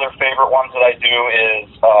of my other favorite ones that I do is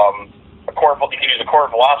you can use a core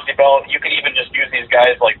velocity belt. You can even just use these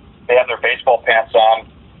guys like they have their baseball pants on,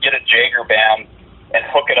 get a Jaeger band, and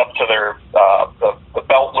hook it up to their the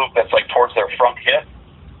belt loop that's like towards their front hip.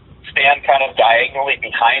 Stand kind of diagonally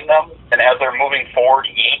behind them, and as they're moving forward,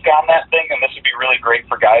 yank on that thing. And this would be really great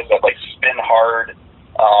for guys that like spin hard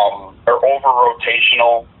or over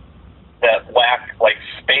rotational, that lack like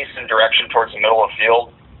space and direction towards the middle of the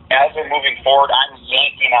field. As they're moving forward, I'm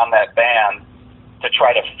yanking on that band to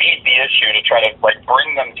try to feed the issue, to try to like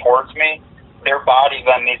bring them towards me. Their body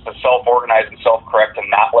then needs to self-organize and self-correct and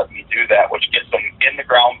not let me do that, which gets them in the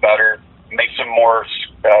ground better, makes them more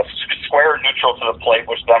square and neutral to the plate,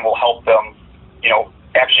 which then will help them,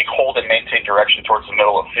 actually hold and maintain direction towards the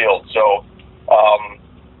middle of the field. So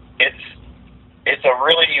it's a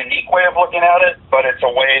really unique way of looking at it, but it's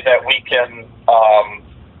a way that we can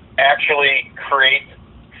actually create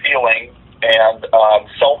feeling and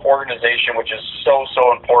self-organization, which is so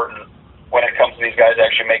important when it comes to these guys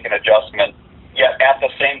actually making an adjustment. Yet at the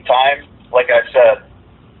same time, like I said,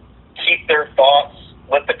 keep their thoughts,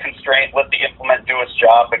 let the constraint, let the implement do its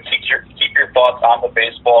job, but keep your thoughts on the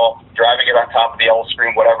baseball, driving it on top of the L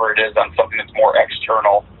screen, whatever it is, on something that's more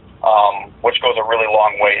external, which goes a really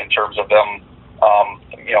long way in terms of them,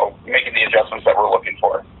 making the adjustments that we're looking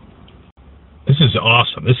for. This is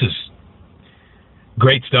awesome. This is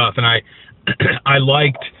great stuff, and I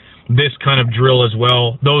liked this kind of drill as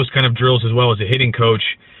well, those kind of drills as well as a hitting coach.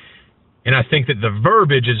 And I think that the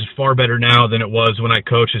verbiage is far better now than it was when I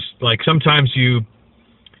coached. It's like sometimes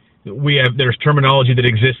there's terminology that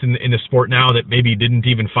exists in the sport now that maybe didn't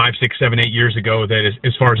even 5, 6, 7, 8 years ago, that is,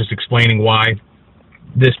 as far as just explaining why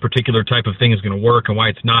this particular type of thing is going to work and why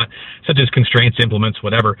it's not, such as constraints, implements,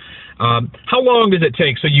 whatever. How long does it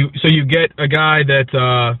take? So you get a guy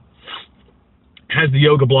that has the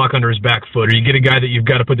yoga block under his back foot, or you get a guy that you've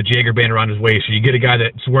got to put the Jaeger band around his waist, or you get a guy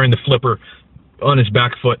that's wearing the flipper on his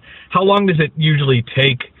back foot. How long does it usually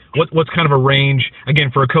take? What's kind of a range, again,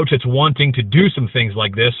 for a coach that's wanting to do some things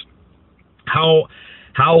like this? How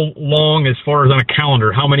long, as far as on a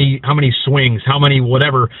calendar, how many swings, how many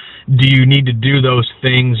whatever do you need to do those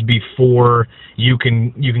things before you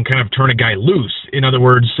can kind of turn a guy loose? In other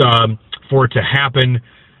words, for it to happen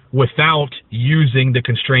without using the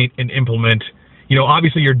constraint and implement.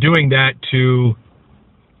 Obviously you're doing that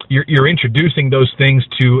you're introducing those things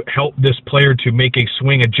to help this player to make a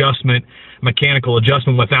swing adjustment, mechanical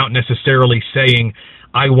adjustment, without necessarily saying,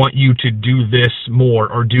 I want you to do this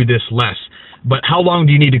more or do this less. But how long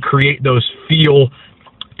do you need to create those feel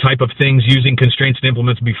type of things using constraints and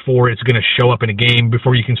implements before it's going to show up in a game,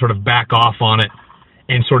 before you can sort of back off on it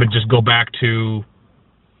and sort of just go back to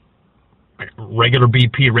regular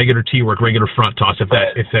BP, regular T-work, regular front toss, if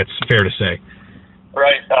that's fair to say?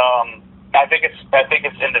 Right. I think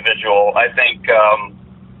it's individual. I think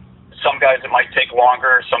some guys it might take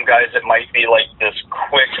longer. Some guys it might be like this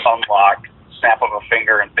quick unlock, snap of a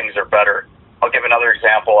finger, and things are better. I'll give another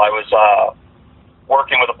example. I was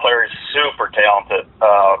working with a player who's super talented,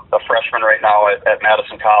 a freshman right now at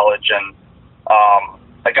Madison College, and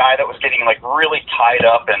a guy that was getting like really tied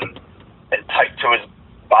up and tight to his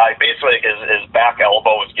body. Basically, his back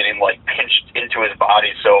elbow was getting like pinched into his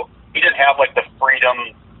body, so he didn't have like the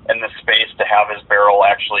freedom and the space to have his barrel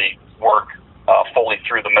actually work fully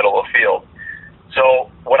through the middle of the field. So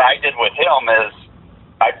what I did with him is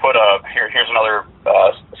I put here's another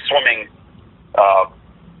swimming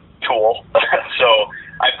tool. So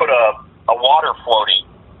I put a water floaty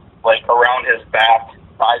like around his back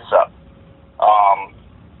bicep.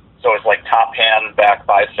 So it's like top hand, back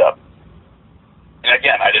bicep. And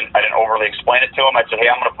again, I didn't overly explain it to him. I said, hey,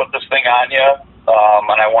 I'm going to put this thing on you.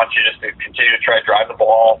 And I want you just to continue to try to drive the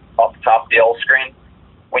ball off the top of the L screen.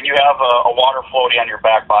 When you have a water floaty on your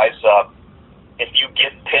back bicep, if you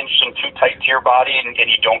get pinched and too tight to your body and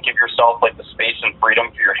you don't give yourself like the space and freedom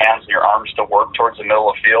for your hands and your arms to work towards the middle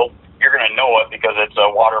of the field, you're going to know it because it's a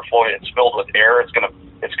water flow. It's filled with air. It's going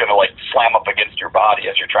to like slam up against your body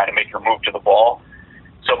as you're trying to make your move to the ball.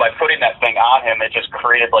 So by putting that thing on him, it just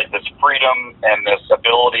created like this freedom and this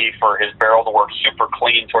ability for his barrel to work super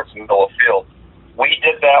clean towards the middle of the field. We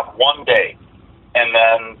did that one day, and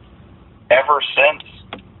then ever since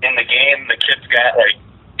in the game, the kid's got like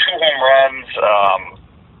 2 home runs,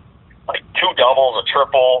 like 2 doubles, a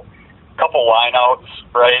triple, a couple lineouts,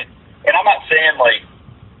 right? And I'm not saying like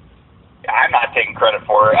I'm not taking credit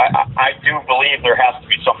for it. I do believe there has to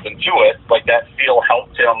be something to it. Like that feel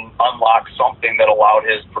helped him unlock something that allowed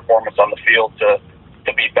his performance on the field to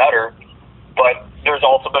be better. But there's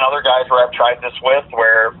also been other guys where I've tried this with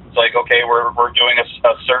where it's like, okay, we're doing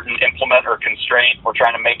a certain implement or constraint. We're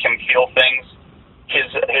trying to make him feel things.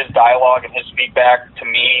 His dialogue and his feedback to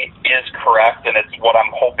me is correct, and it's what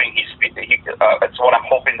I'm hoping it's what I'm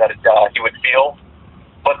hoping that he would feel.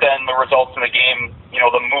 But then the results in the game,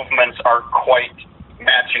 the movements aren't quite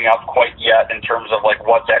matching up quite yet in terms of like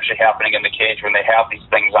what's actually happening in the cage when they have these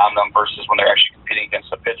things on them versus when they're actually competing against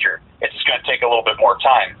the pitcher. It's just going to take a little bit more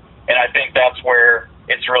time. And I think that's where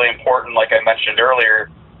it's really important, like I mentioned earlier,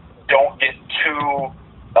 don't get too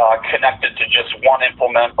connected to just one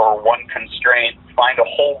implement or one constraint. Find a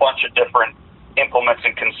whole bunch of different implements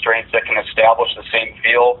and constraints that can establish the same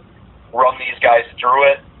feel. Run these guys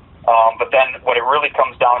through it. But then what it really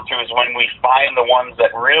comes down to is when we find the ones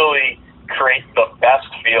that really create the best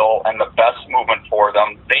feel and the best movement for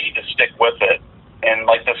them, they need to stick with it. And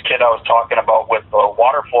like this kid I was talking about with the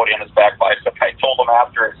water floating on his back bicep, I told him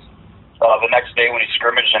after the next day when he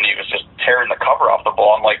scrimmaged and he was just tearing the cover off the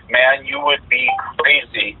ball, I'm like, man, you would be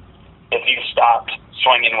crazy if you stopped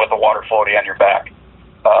swinging with a water floaty on your back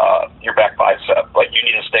bicep. Like, you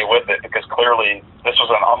need to stay with it because clearly this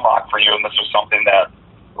was an unlock for you, and this was something that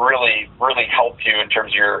really, really helped you in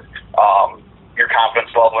terms of your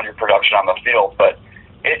confidence level and your production on the field. But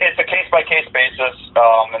it's a case-by-case basis,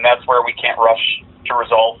 and that's where we can't rush to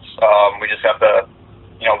results. We just have to,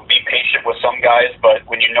 be patient with some guys, but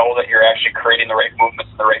when you know that you're actually creating the right movements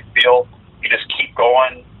and the right feel, you just keep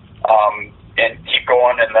going, and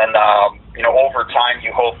then, over time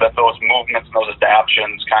you hope that those movements and those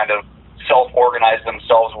adaptions kind of self-organize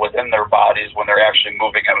themselves within their bodies when they're actually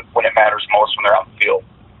moving and when it matters most when they're on the field.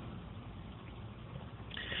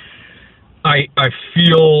 I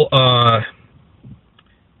feel,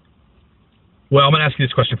 well, I'm going to ask you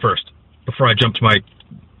this question first before I jump to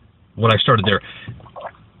what I started there.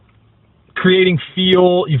 Creating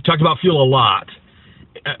feel, you've talked about feel a lot.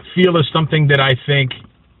 Feel is something that I think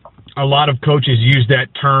a lot of coaches use that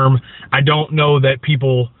term. I don't know that 100%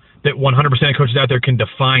 of coaches out there can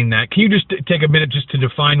define that. Can you just take a minute just to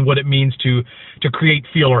define what it means to create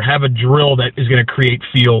feel or have a drill that is going to create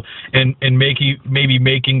feel and maybe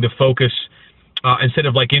making the focus instead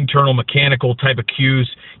of like internal mechanical type of cues,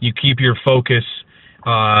 you keep your focus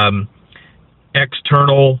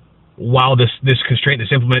external while this constraint,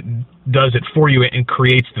 this implement does it for you and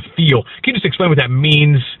creates the feel. Can you just explain what that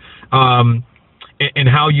means and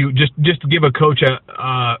how you just to give a coach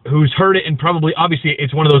who's heard it and probably obviously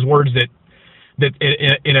it's one of those words that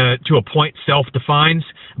to a point self-defines,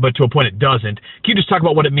 but to a point it doesn't. Can you just talk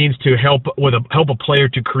about what it means to help a player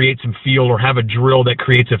to create some feel or have a drill that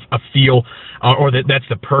creates a feel, or that's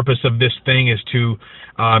the purpose of this thing is to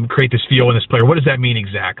create this feel in this player? What does that mean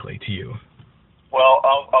exactly to you? Well,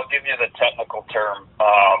 I'll give you the technical term.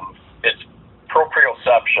 It's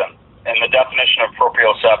proprioception, and the definition of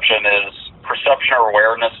proprioception is perception or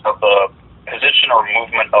awareness of the position or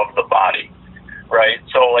movement of the body. Right.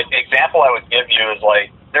 So, like, the example I would give you is,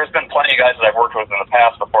 like, there's been plenty of guys that I've worked with in the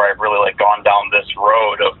past before I've really, like, gone down this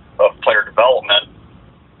road of player development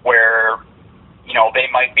where, they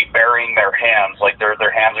might be burying their hands. Like, their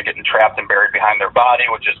hands are getting trapped and buried behind their body,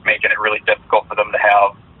 which is making it really difficult for them to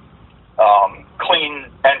have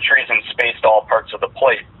clean entries and spaced all parts of the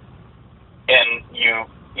plate. And you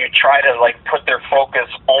try to, like, put their focus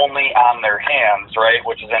only on their hands, right,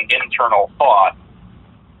 which is an internal thought.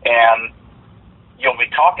 And you'll be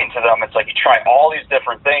talking to them, it's like you try all these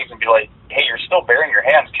different things and be like, hey, you're still burying your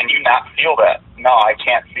hands. Can you not feel that? No, I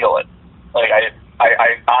can't feel it. Like,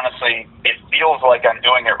 I honestly, it feels like I'm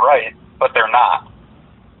doing it right, but they're not,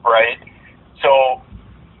 right? So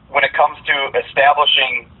when it comes to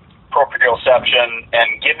establishing proprioception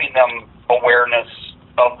and giving them awareness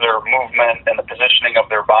of their movement and the positioning of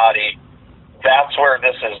their body, that's where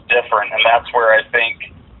this is different, and that's where I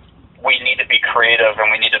think we need to be creative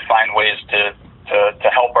and we need to find ways to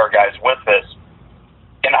help our guys with this.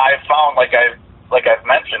 And I've found, like I've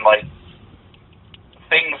mentioned, like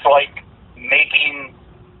things like making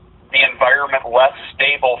the environment less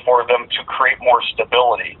stable for them to create more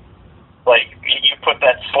stability. Like, you put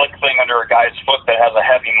that slick thing under a guy's foot that has a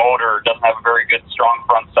heavy motor, doesn't have a very good, strong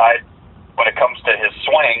front side when it comes to his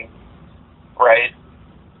swing, right?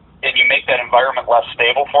 And you make that environment less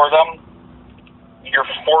stable for them, you're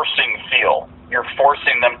forcing feel. You're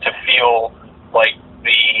forcing them to feel like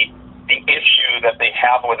the issue that they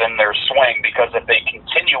have within their swing, because if they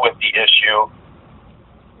continue with the issue,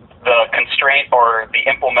 the constraint or the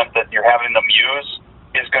implement that you're having them use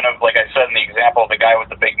is going to, like I said in the example of the guy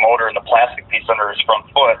with the big motor and the plastic piece under his front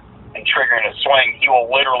foot and triggering his swing, he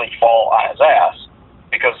will literally fall on his ass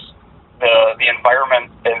because the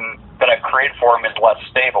environment that I've created for him is less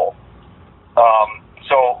stable.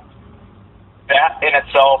 So that in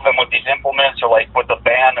itself, and with these implements, or like with the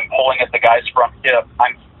band and pulling at the guy's front hip,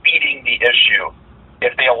 I'm feeding the issue.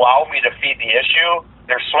 If they allow me to feed the issue,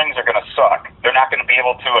 their swings are going to suck. They're not going to be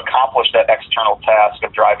able to accomplish that external task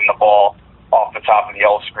of driving the ball off the top of the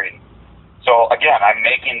L screen. So again, I'm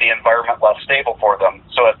making the environment less stable for them,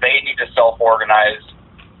 so that they need to self-organize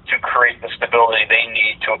to create the stability they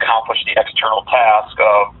need to accomplish the external task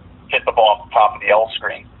of hit the ball off the top of the L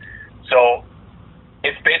screen. So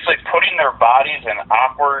it's basically putting their bodies in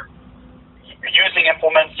awkward, using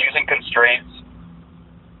implements, using constraints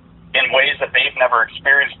in ways that they've never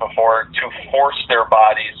experienced before to force their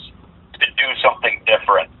bodies to do something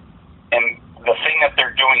different. And the thing that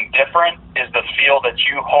they're doing different is the feel that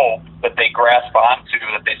you hope that they grasp onto,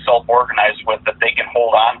 that they self-organize with, that they can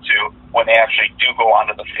hold on to when they actually do go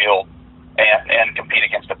onto the field and compete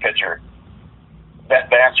against a pitcher. That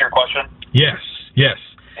answer your question? Yes. Yeah.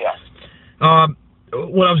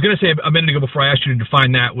 What I was going to say a minute ago before I asked you to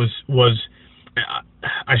define that was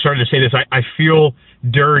I started to say this. I feel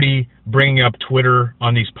dirty bringing up Twitter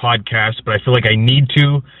on these podcasts, but I feel like I need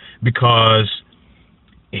to, because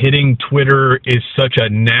hitting Twitter is such a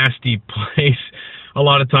nasty place a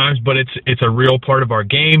lot of times, but it's a real part of our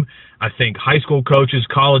game. I think high school coaches,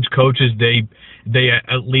 college coaches, they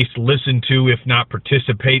at least listen to, if not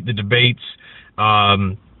participate, the debates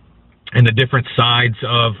and the different sides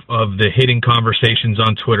of the hitting conversations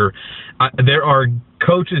on Twitter. There are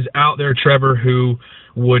coaches out there, Trevor, who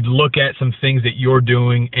would look at some things that you're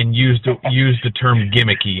doing and use the term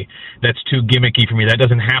gimmicky. That's too gimmicky for me. That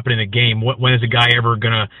doesn't happen in a game. When is a guy ever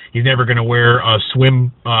he's never gonna wear a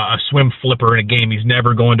swim flipper in a game. He's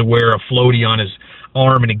never going to wear a floaty on his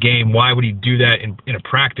arm in a game. Why would he do that in a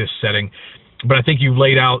practice setting? But I think you've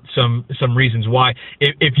laid out some reasons why.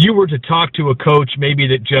 If you were to talk to a coach maybe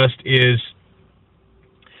that just is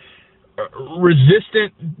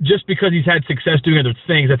resistant just because he's had success doing other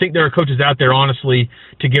things, I think there are coaches out there, honestly,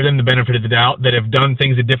 to give them the benefit of the doubt, that have done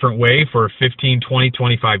things a different way for 15, 20,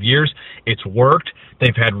 25 years. It's worked.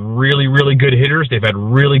 They've had really, really good hitters. They've had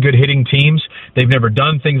really good hitting teams. They've never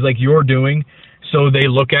done things like you're doing. So they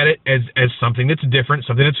look at it as something that's different,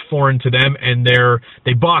 something that's foreign to them, and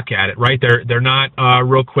they balk at it, right? They're not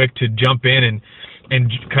real quick to jump in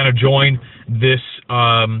and kind of join this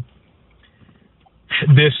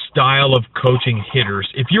this style of coaching hitters.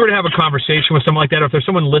 If you were to have a conversation with someone like that, or if there's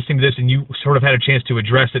someone listening to this and you sort of had a chance to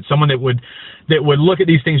address it, someone that would look at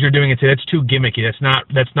these things you're doing and say, that's too gimmicky, that's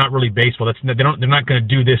not really baseball, they're not going to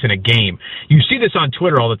do this in a game. You see this on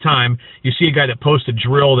Twitter all the time. You see a guy that posts a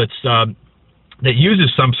drill that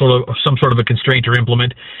uses some sort of a constraint or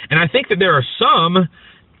implement, and I think that there are some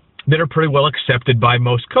that are pretty well accepted by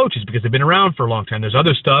most coaches because they've been around for a long time. There's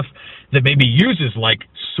other stuff that maybe uses like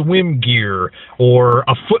swim gear or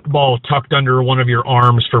a football tucked under one of your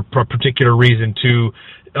arms for a particular reason.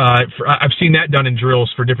 I've seen that done in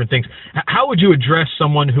drills for different things. How would you address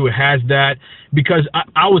someone who has that? Because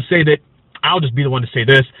I would say that, I'll just be the one to say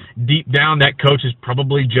this, deep down that coach is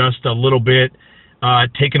probably just a little bit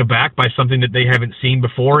taken aback by something that they haven't seen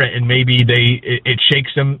before, and maybe it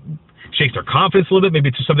shakes their confidence a little bit. Maybe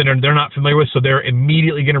it's something they're not familiar with, so they're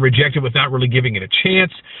immediately going to reject it without really giving it a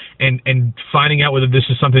chance and finding out whether this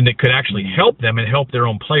is something that could actually help them and help their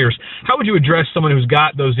own players. How would you address someone who's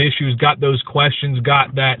got those issues, got those questions,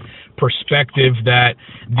 got that perspective that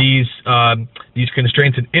these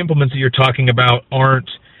constraints and implements that you're talking about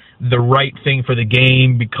aren't the right thing for the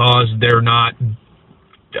game because they're not,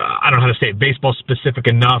 I don't know how to say it, baseball specific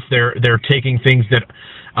enough? They're taking things that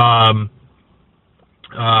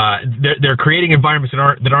they're creating environments that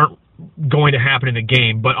aren't going to happen in a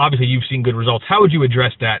game, but obviously you've seen good results. How would you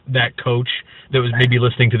address that coach that was maybe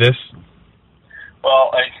listening to this?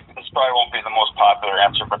 Well, this probably won't be the most popular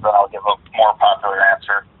answer, but then I'll give a more popular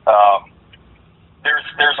answer.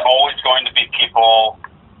 There's always going to be people,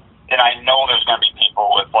 and I know there's going to be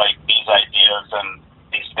people with like these ideas and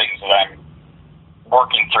these things that I'm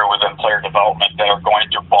working through within player development that are going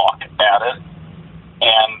to balk at it.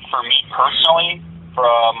 And for me personally,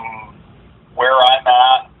 from where I'm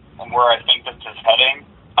at and where I think this is heading,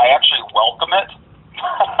 I actually welcome it.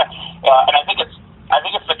 And I think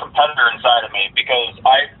it's the competitor inside of me, because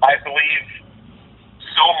I believe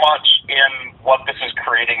so much in what this is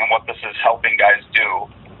creating and what this is helping guys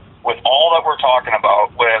do. With all that we're talking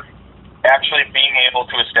about, with actually being able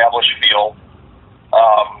to establish feel,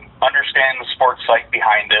 understand the sports psych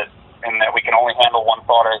behind it, and that we can only handle one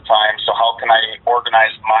thought at a time. So how can I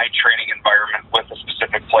organize my training environment with a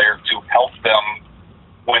specific player to help them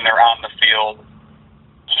when they're on the field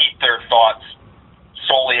keep their thoughts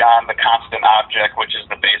solely on the constant object, which is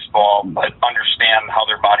the baseball, but understand how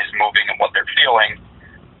their body's moving and what they're feeling.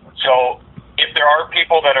 So if there are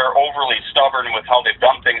people that are overly stubborn with how they've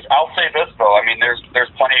done things, I'll say this though. I mean, there's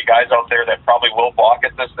plenty of guys out there that probably will balk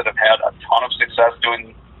at this, that have had a ton of success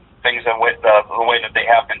doing things the way that they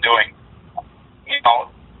have been doing. You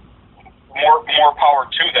know, more power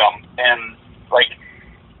to them. And like,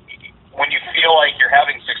 when you feel like you're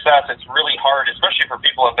having success, it's really hard, especially for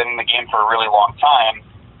people who have been in the game for a really long time,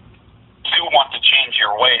 to want to change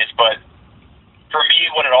your ways. But for me,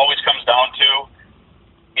 what it always comes down to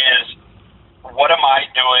is, what am I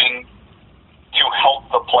doing to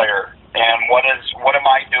help the player? And what am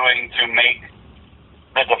I doing to make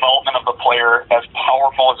the development of the player as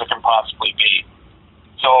powerful as it can possibly be?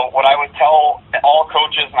 So what I would tell all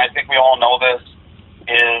coaches, and I think we all know this,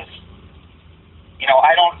 is, you know,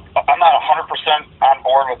 I'm not 100% on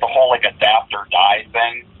board with the whole like adapt or die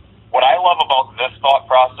thing. What I love about this thought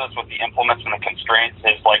process with the implements and the constraints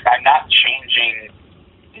is, like, I'm not changing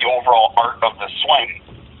the overall art of the swing.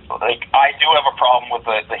 Like, I do have a problem with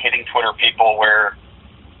the hitting Twitter people, where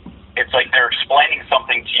it's like they're explaining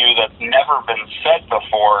something to you that's never been said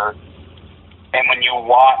before, and when you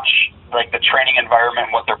watch like the training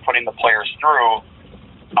environment, what they're putting the players through,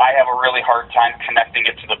 I have a really hard time connecting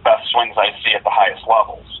it to the best swings I see at the highest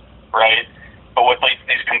levels, right? But with like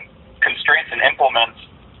these constraints and implements,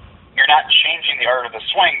 you're not changing the art of the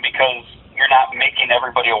swing, because you're not making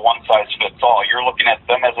everybody a one-size-fits-all. You're looking at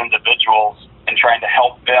them as individuals and trying to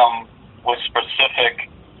help them with specific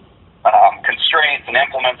constraints and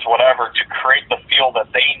implements, whatever, to create the feel that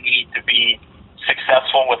they need to be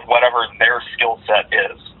successful with whatever their skill set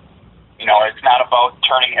is. You know, it's not about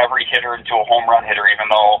turning every hitter into a home run hitter, even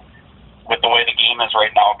though with the way the game is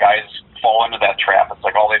right now, guys fall into that trap. It's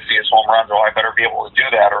like all they see is home runs. Oh, I better be able to do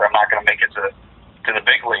that, or I'm not going to make it to the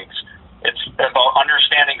big leagues. It's about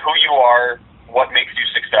understanding who you are, what makes you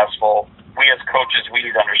successful. We as coaches, we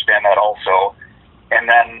need to understand that also. And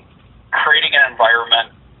then creating an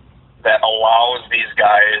environment that allows these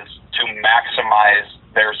guys to maximize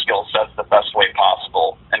their skill sets the best way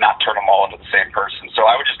possible and not turn them all into the same person. So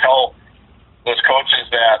I would just tell those coaches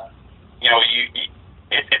that, you know,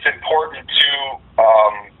 it's important to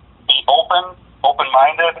be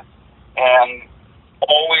open-minded, and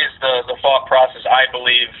always the thought process, I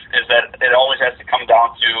believe, is that it always has to come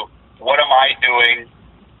down to, what am I doing?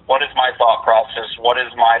 What is my thought process? What is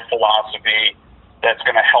my philosophy that's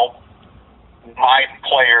going to help my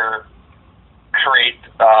player create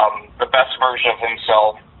the best version of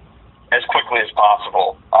himself as quickly as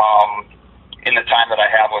possible in the time that I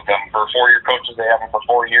have with them? For 4-year coaches, they have them for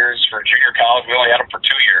 4 years. For junior college, we only had them for 2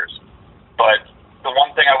 years. But the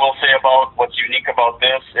one thing I will say about what's unique about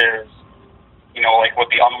this is, you know, like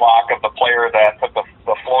with the unlock of the player that put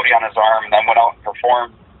the floaty on his arm and then went out and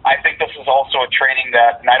performed, I think this is also a training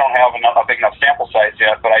that, and I don't have a big enough sample size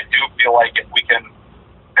yet, but I do feel like if we can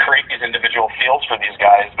create these individual feels for these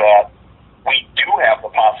guys, that we do have the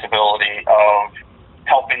possibility of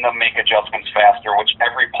helping them make adjustments faster, which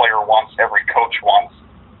every player wants, every coach wants.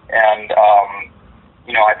 And,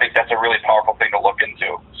 you know, I think that's a really powerful thing to look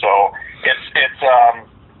into. So it's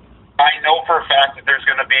I know for a fact that there's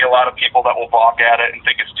going to be a lot of people that will balk at it and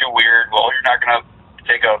think it's too weird. Well, you're not going to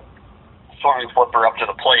take a swimming flipper up to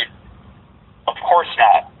the plate. Of course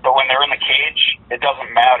not. But when they're in the cage, it doesn't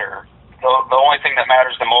matter. The only thing that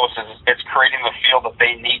matters the most is it's creating the feel that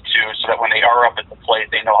they need to, so that when they are up at the plate,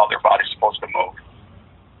 they know how their body's supposed to move.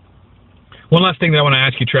 One last thing that I want to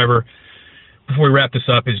ask you, Trevor, before we wrap this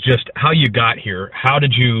up, is just how you got here. How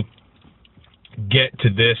did you get to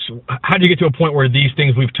this? How did you get to a point where these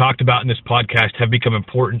things we've talked about in this podcast have become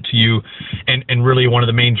important to you, and really one of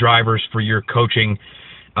the main drivers for your coaching,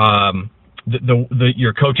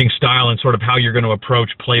 your coaching style, and sort of how you're going to approach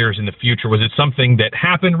players in the future? Was it something that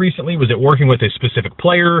happened recently? Was it working with a specific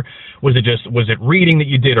player? Was it reading that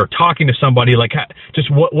you did, or talking to somebody? Like, just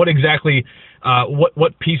what exactly,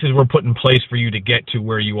 what pieces were put in place for you to get to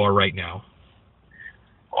where you are right now?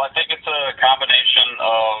 Well, I think it's a combination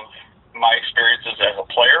of my experiences as a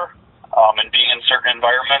player and being in certain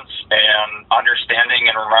environments, and understanding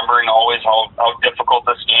and remembering always how difficult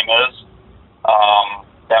this game is.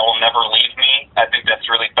 That will never leave me. I think that's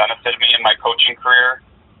really benefited me in my coaching career,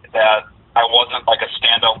 that I wasn't like a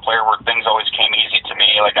standout player where things always came easy to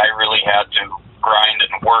me. Like, I really had to grind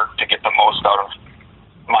and work to get the most out of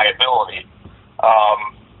my ability.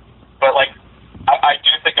 But like, I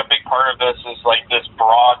do think a big part of this is like this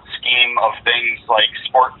broad scheme of things, like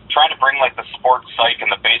sport, trying to bring like the sports psych and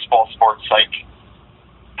the baseball sports psych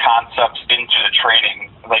concepts into the training.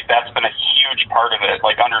 Like, that's been a huge part of it,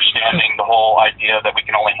 like understanding the whole idea that we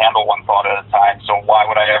can only handle one thought at a time. So why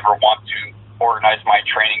would I ever want to organize my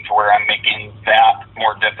training to where I'm making that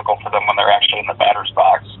more difficult for them when they're actually in the batter's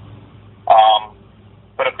box?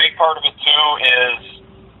 But a big part of it too is,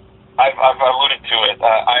 I've alluded to it,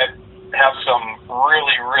 I have some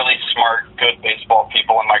really, really smart, good baseball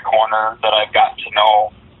people in my corner that I've gotten to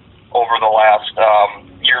know over the last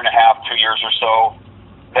year and a half, 2 years or so,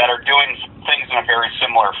 that are doing things in a very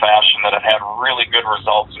similar fashion that have had really good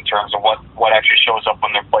results in terms of what actually shows up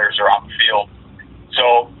when their players are on the field.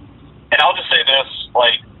 So, and I'll just say this,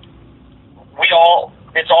 like,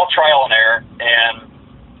 it's all trial and error, and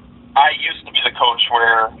I used to be the coach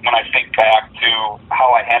where, when I think back to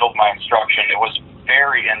how I handled my instruction, it was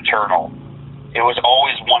very internal. It was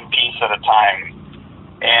always one piece at a time.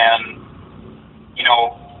 And, you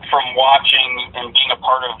know, from watching and being a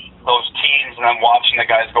part of those teams and then watching the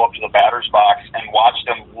guys go up to the batter's box and watch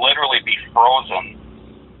them literally be frozen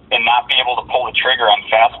and not be able to pull the trigger on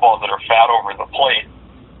fastballs that are fat over the plate,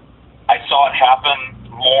 I saw it happen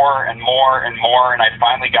more and more and more, and I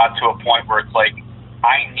finally got to a point where it's like,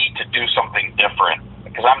 I need to do something different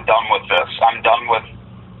because I'm done with this. I'm done with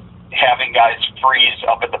having guys freeze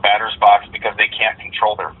up at the batter's box because they can't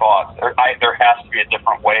control their thoughts. There has to be a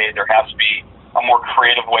different way. There has to be a more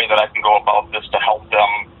creative way that I can go about this to help them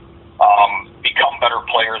become better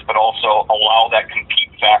players, but also allow that compete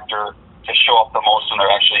factor to show up the most when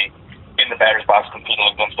they're actually in the batter's box competing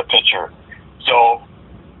against the pitcher. So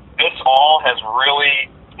this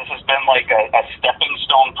has been like a stepping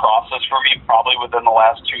stone process for me, probably within the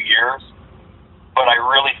last 2 years. But I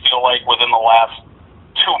really feel like within the last 2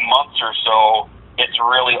 months or so, it's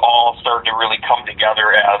really all started to really come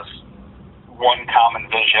together as one common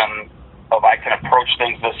vision of, I can approach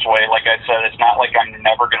things this way. Like I said, it's not like I'm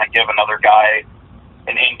never going to give another guy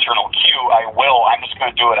an internal cue. I will. I'm just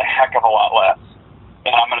going to do it a heck of a lot less.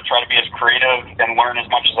 And I'm going to try to be as creative and learn as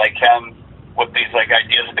much as I can with these like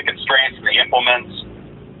ideas of the constraints and the implements,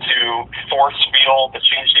 to force field, to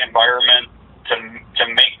change the environment, to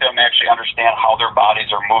make them actually understand how their bodies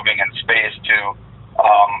are moving in space, to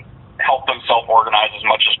help them self-organize as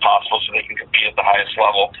much as possible so they can compete at the highest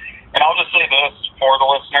level. And I'll just say this for the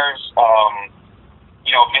listeners,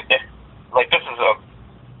 you know, if like, this is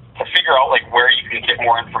to figure out like where you can get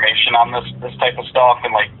more information on this type of stuff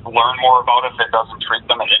and like learn more about it that doesn't treat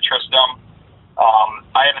them and interest them.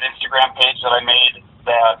 I have an Instagram page that I made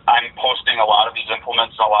that I'm posting a lot of these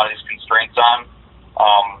implements and a lot of these constraints on.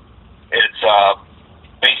 It's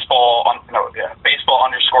baseball_Berm.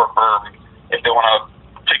 If they want to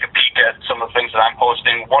take a peek at some of the things that I'm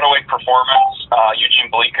posting, 108 Performance,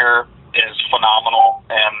 Eugene Bleecker is phenomenal,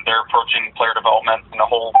 and they're approaching player development in a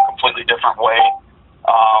whole completely different way.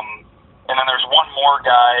 And then there's one more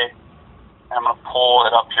guy, and I'm going to pull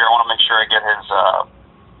it up here. I want to make sure I get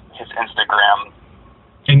his Instagram.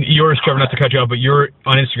 And yours, Trevor, not to cut you off, but you're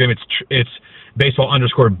on Instagram. It's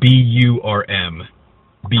baseball_BURM.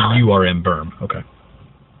 BURM Berm. Okay.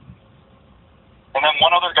 And then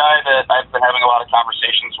one other guy that I've been having a lot of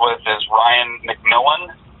conversations with is Ryan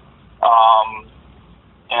McMillan.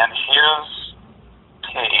 And his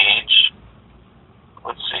page,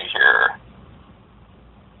 let's see here.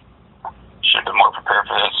 Should have been more prepared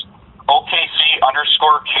for this.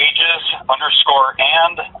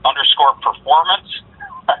 OKC_cages_and_performance.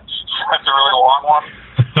 That's a really long one.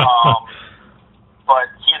 But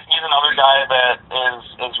he's another guy that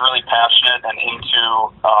is really passionate and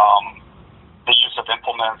into the use of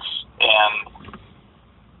implements. And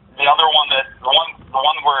the other one the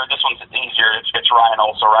one where this one's easier, it's Ryan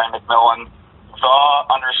also, Ryan McMillan,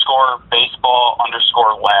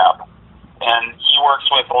 _baseball_lab. And he works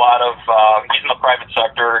with a lot of, he's in the private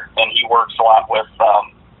sector, and he works a lot with,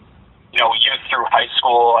 youth through high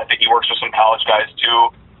school. I think he works with some college guys too.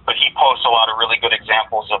 But he posts a lot of really good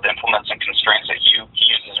examples of implements and constraints that he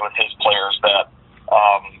uses with his players that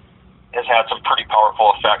has had some pretty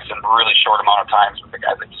powerful effects in a really short amount of time with the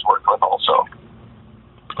guys that he's worked with also.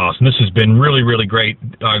 Awesome. This has been really, really great.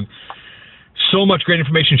 So much great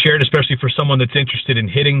information shared, especially for someone that's interested in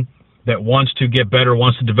hitting. that wants to get better,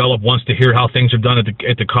 wants to develop, wants to hear how things are done at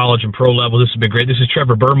the college and pro level. This has been great. This is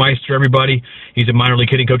Trevor Burmeister, everybody. He's a minor league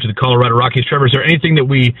hitting coach of the Colorado Rockies. Trevor, is there anything that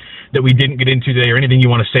we didn't get into today, or anything you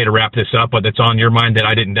want to say to wrap this up, but that's on your mind that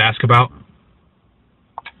I didn't ask about?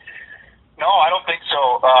 No, I don't think so.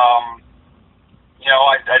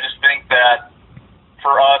 I just think that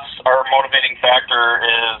for us, our motivating factor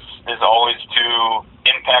is always to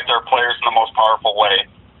impact our players in the most powerful way.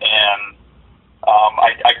 And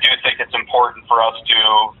I do think it's important for us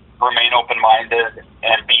to remain open-minded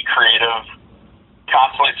and be creative,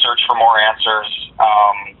 constantly search for more answers.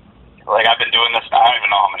 Like I've been doing this, I don't even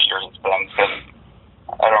know how many years it's been, because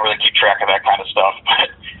I don't really keep track of that kind of stuff. But,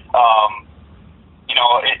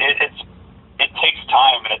 it takes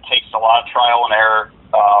time, and it takes a lot of trial and error,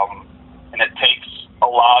 and it takes a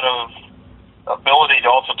lot of ability to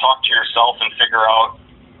also talk to yourself and figure out,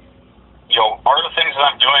 are the things that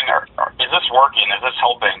I'm doing, is this working? Is this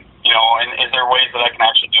helping? And is there ways that I can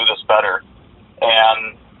actually do this better?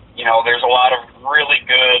 And, there's a lot of really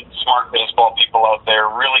good, smart baseball people out there,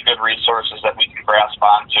 really good resources that we can grasp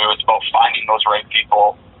onto. It's about finding those right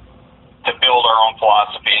people to build our own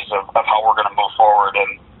philosophies of how we're going to move forward.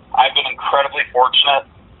 And I've been incredibly fortunate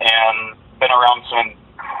and been around some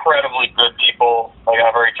incredibly good people. Like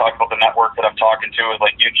I've already talked about the network that I'm talking to with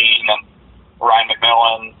like Eugene and Ryan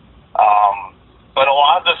McMillan. But a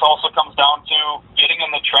lot of this also comes down to getting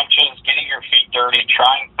in the trenches, getting your feet dirty,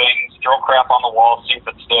 trying things, throw crap on the wall, see if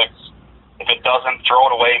it sticks. If it doesn't,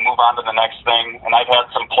 throw it away, move on to the next thing. And I've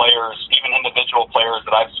had some players, even individual players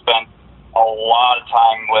that I've spent a lot of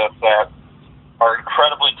time with that are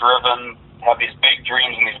incredibly driven, have these big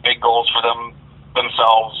dreams and these big goals for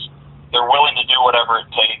themselves. They're willing to do whatever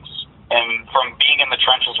it takes. And from being in the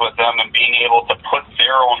trenches with them and being able to put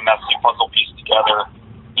their own messy puzzle piece together,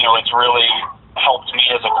 it's really helped me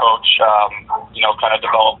as a coach, kind of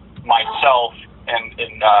develop myself in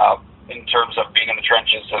terms of being in the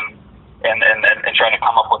trenches and trying to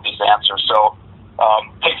come up with these answers. So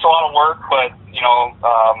takes a lot of work, but be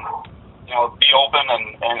open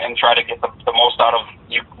and try to get the most out of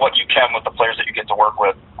what you can with the players that you get to work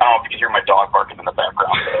with. I don't know if you can hear my dog barking in the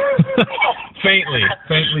background. faintly,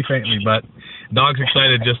 but dog's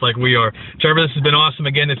excited just like we are. Trevor, this has been awesome.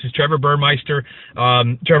 Again, this is Trevor Burmeister.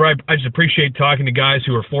 Trevor, I just appreciate talking to guys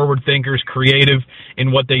who are forward thinkers, creative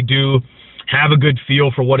in what they do, have a good feel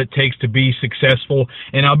for what it takes to be successful.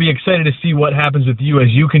 And I'll be excited to see what happens with you as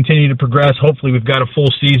you continue to progress. Hopefully we've got a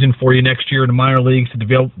full season for you next year in the minor leagues to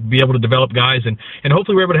be able to develop guys. And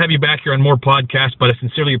hopefully we're able to have you back here on more podcasts. But I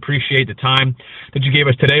sincerely appreciate the time that you gave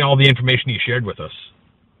us today and all the information you shared with us.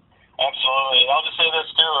 Absolutely. I'll just say this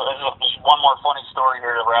too. There's one more funny story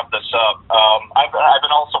here to wrap this up. I've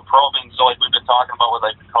been also probing, so like we've been talking about with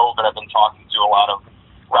like COVID, I've been talking to a lot of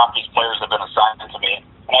Rockies players that have been assigned to me,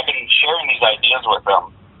 and I've been sharing these ideas with them.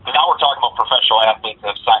 Because now we're talking about professional athletes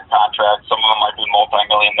that have signed contracts. Some of them might be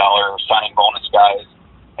multi-million-dollar signing bonus guys,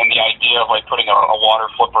 and the idea of like putting a water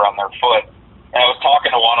flipper on their foot. And I was talking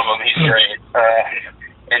to one of them. He's great,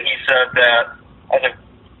 and he said that I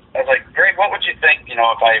was like, Greg, what would you think? If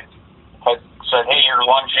I said, hey, you're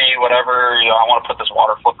lungy, whatever, I want to put this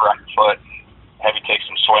water flipper on your foot and have you take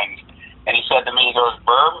some swings. And he said to me, he goes,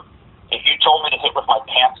 Burb, if you told me to hit with my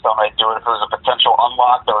pants down, I'd do it if there was a potential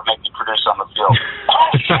unlock that would make me produce on the field.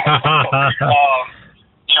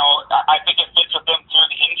 I think it fits with them too.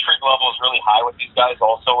 The intrigue level is really high with these guys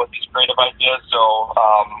also with these creative ideas. So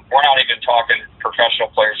we're not even talking professional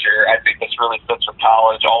players here. I think this really fits with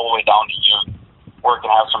college all the way down to youth, where it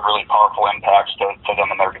can have some really powerful impacts to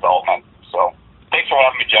them in their development. So thanks for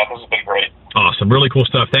having me, Jeff. This has been great. Awesome. Really cool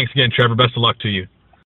stuff. Thanks again, Trevor. Best of luck to you.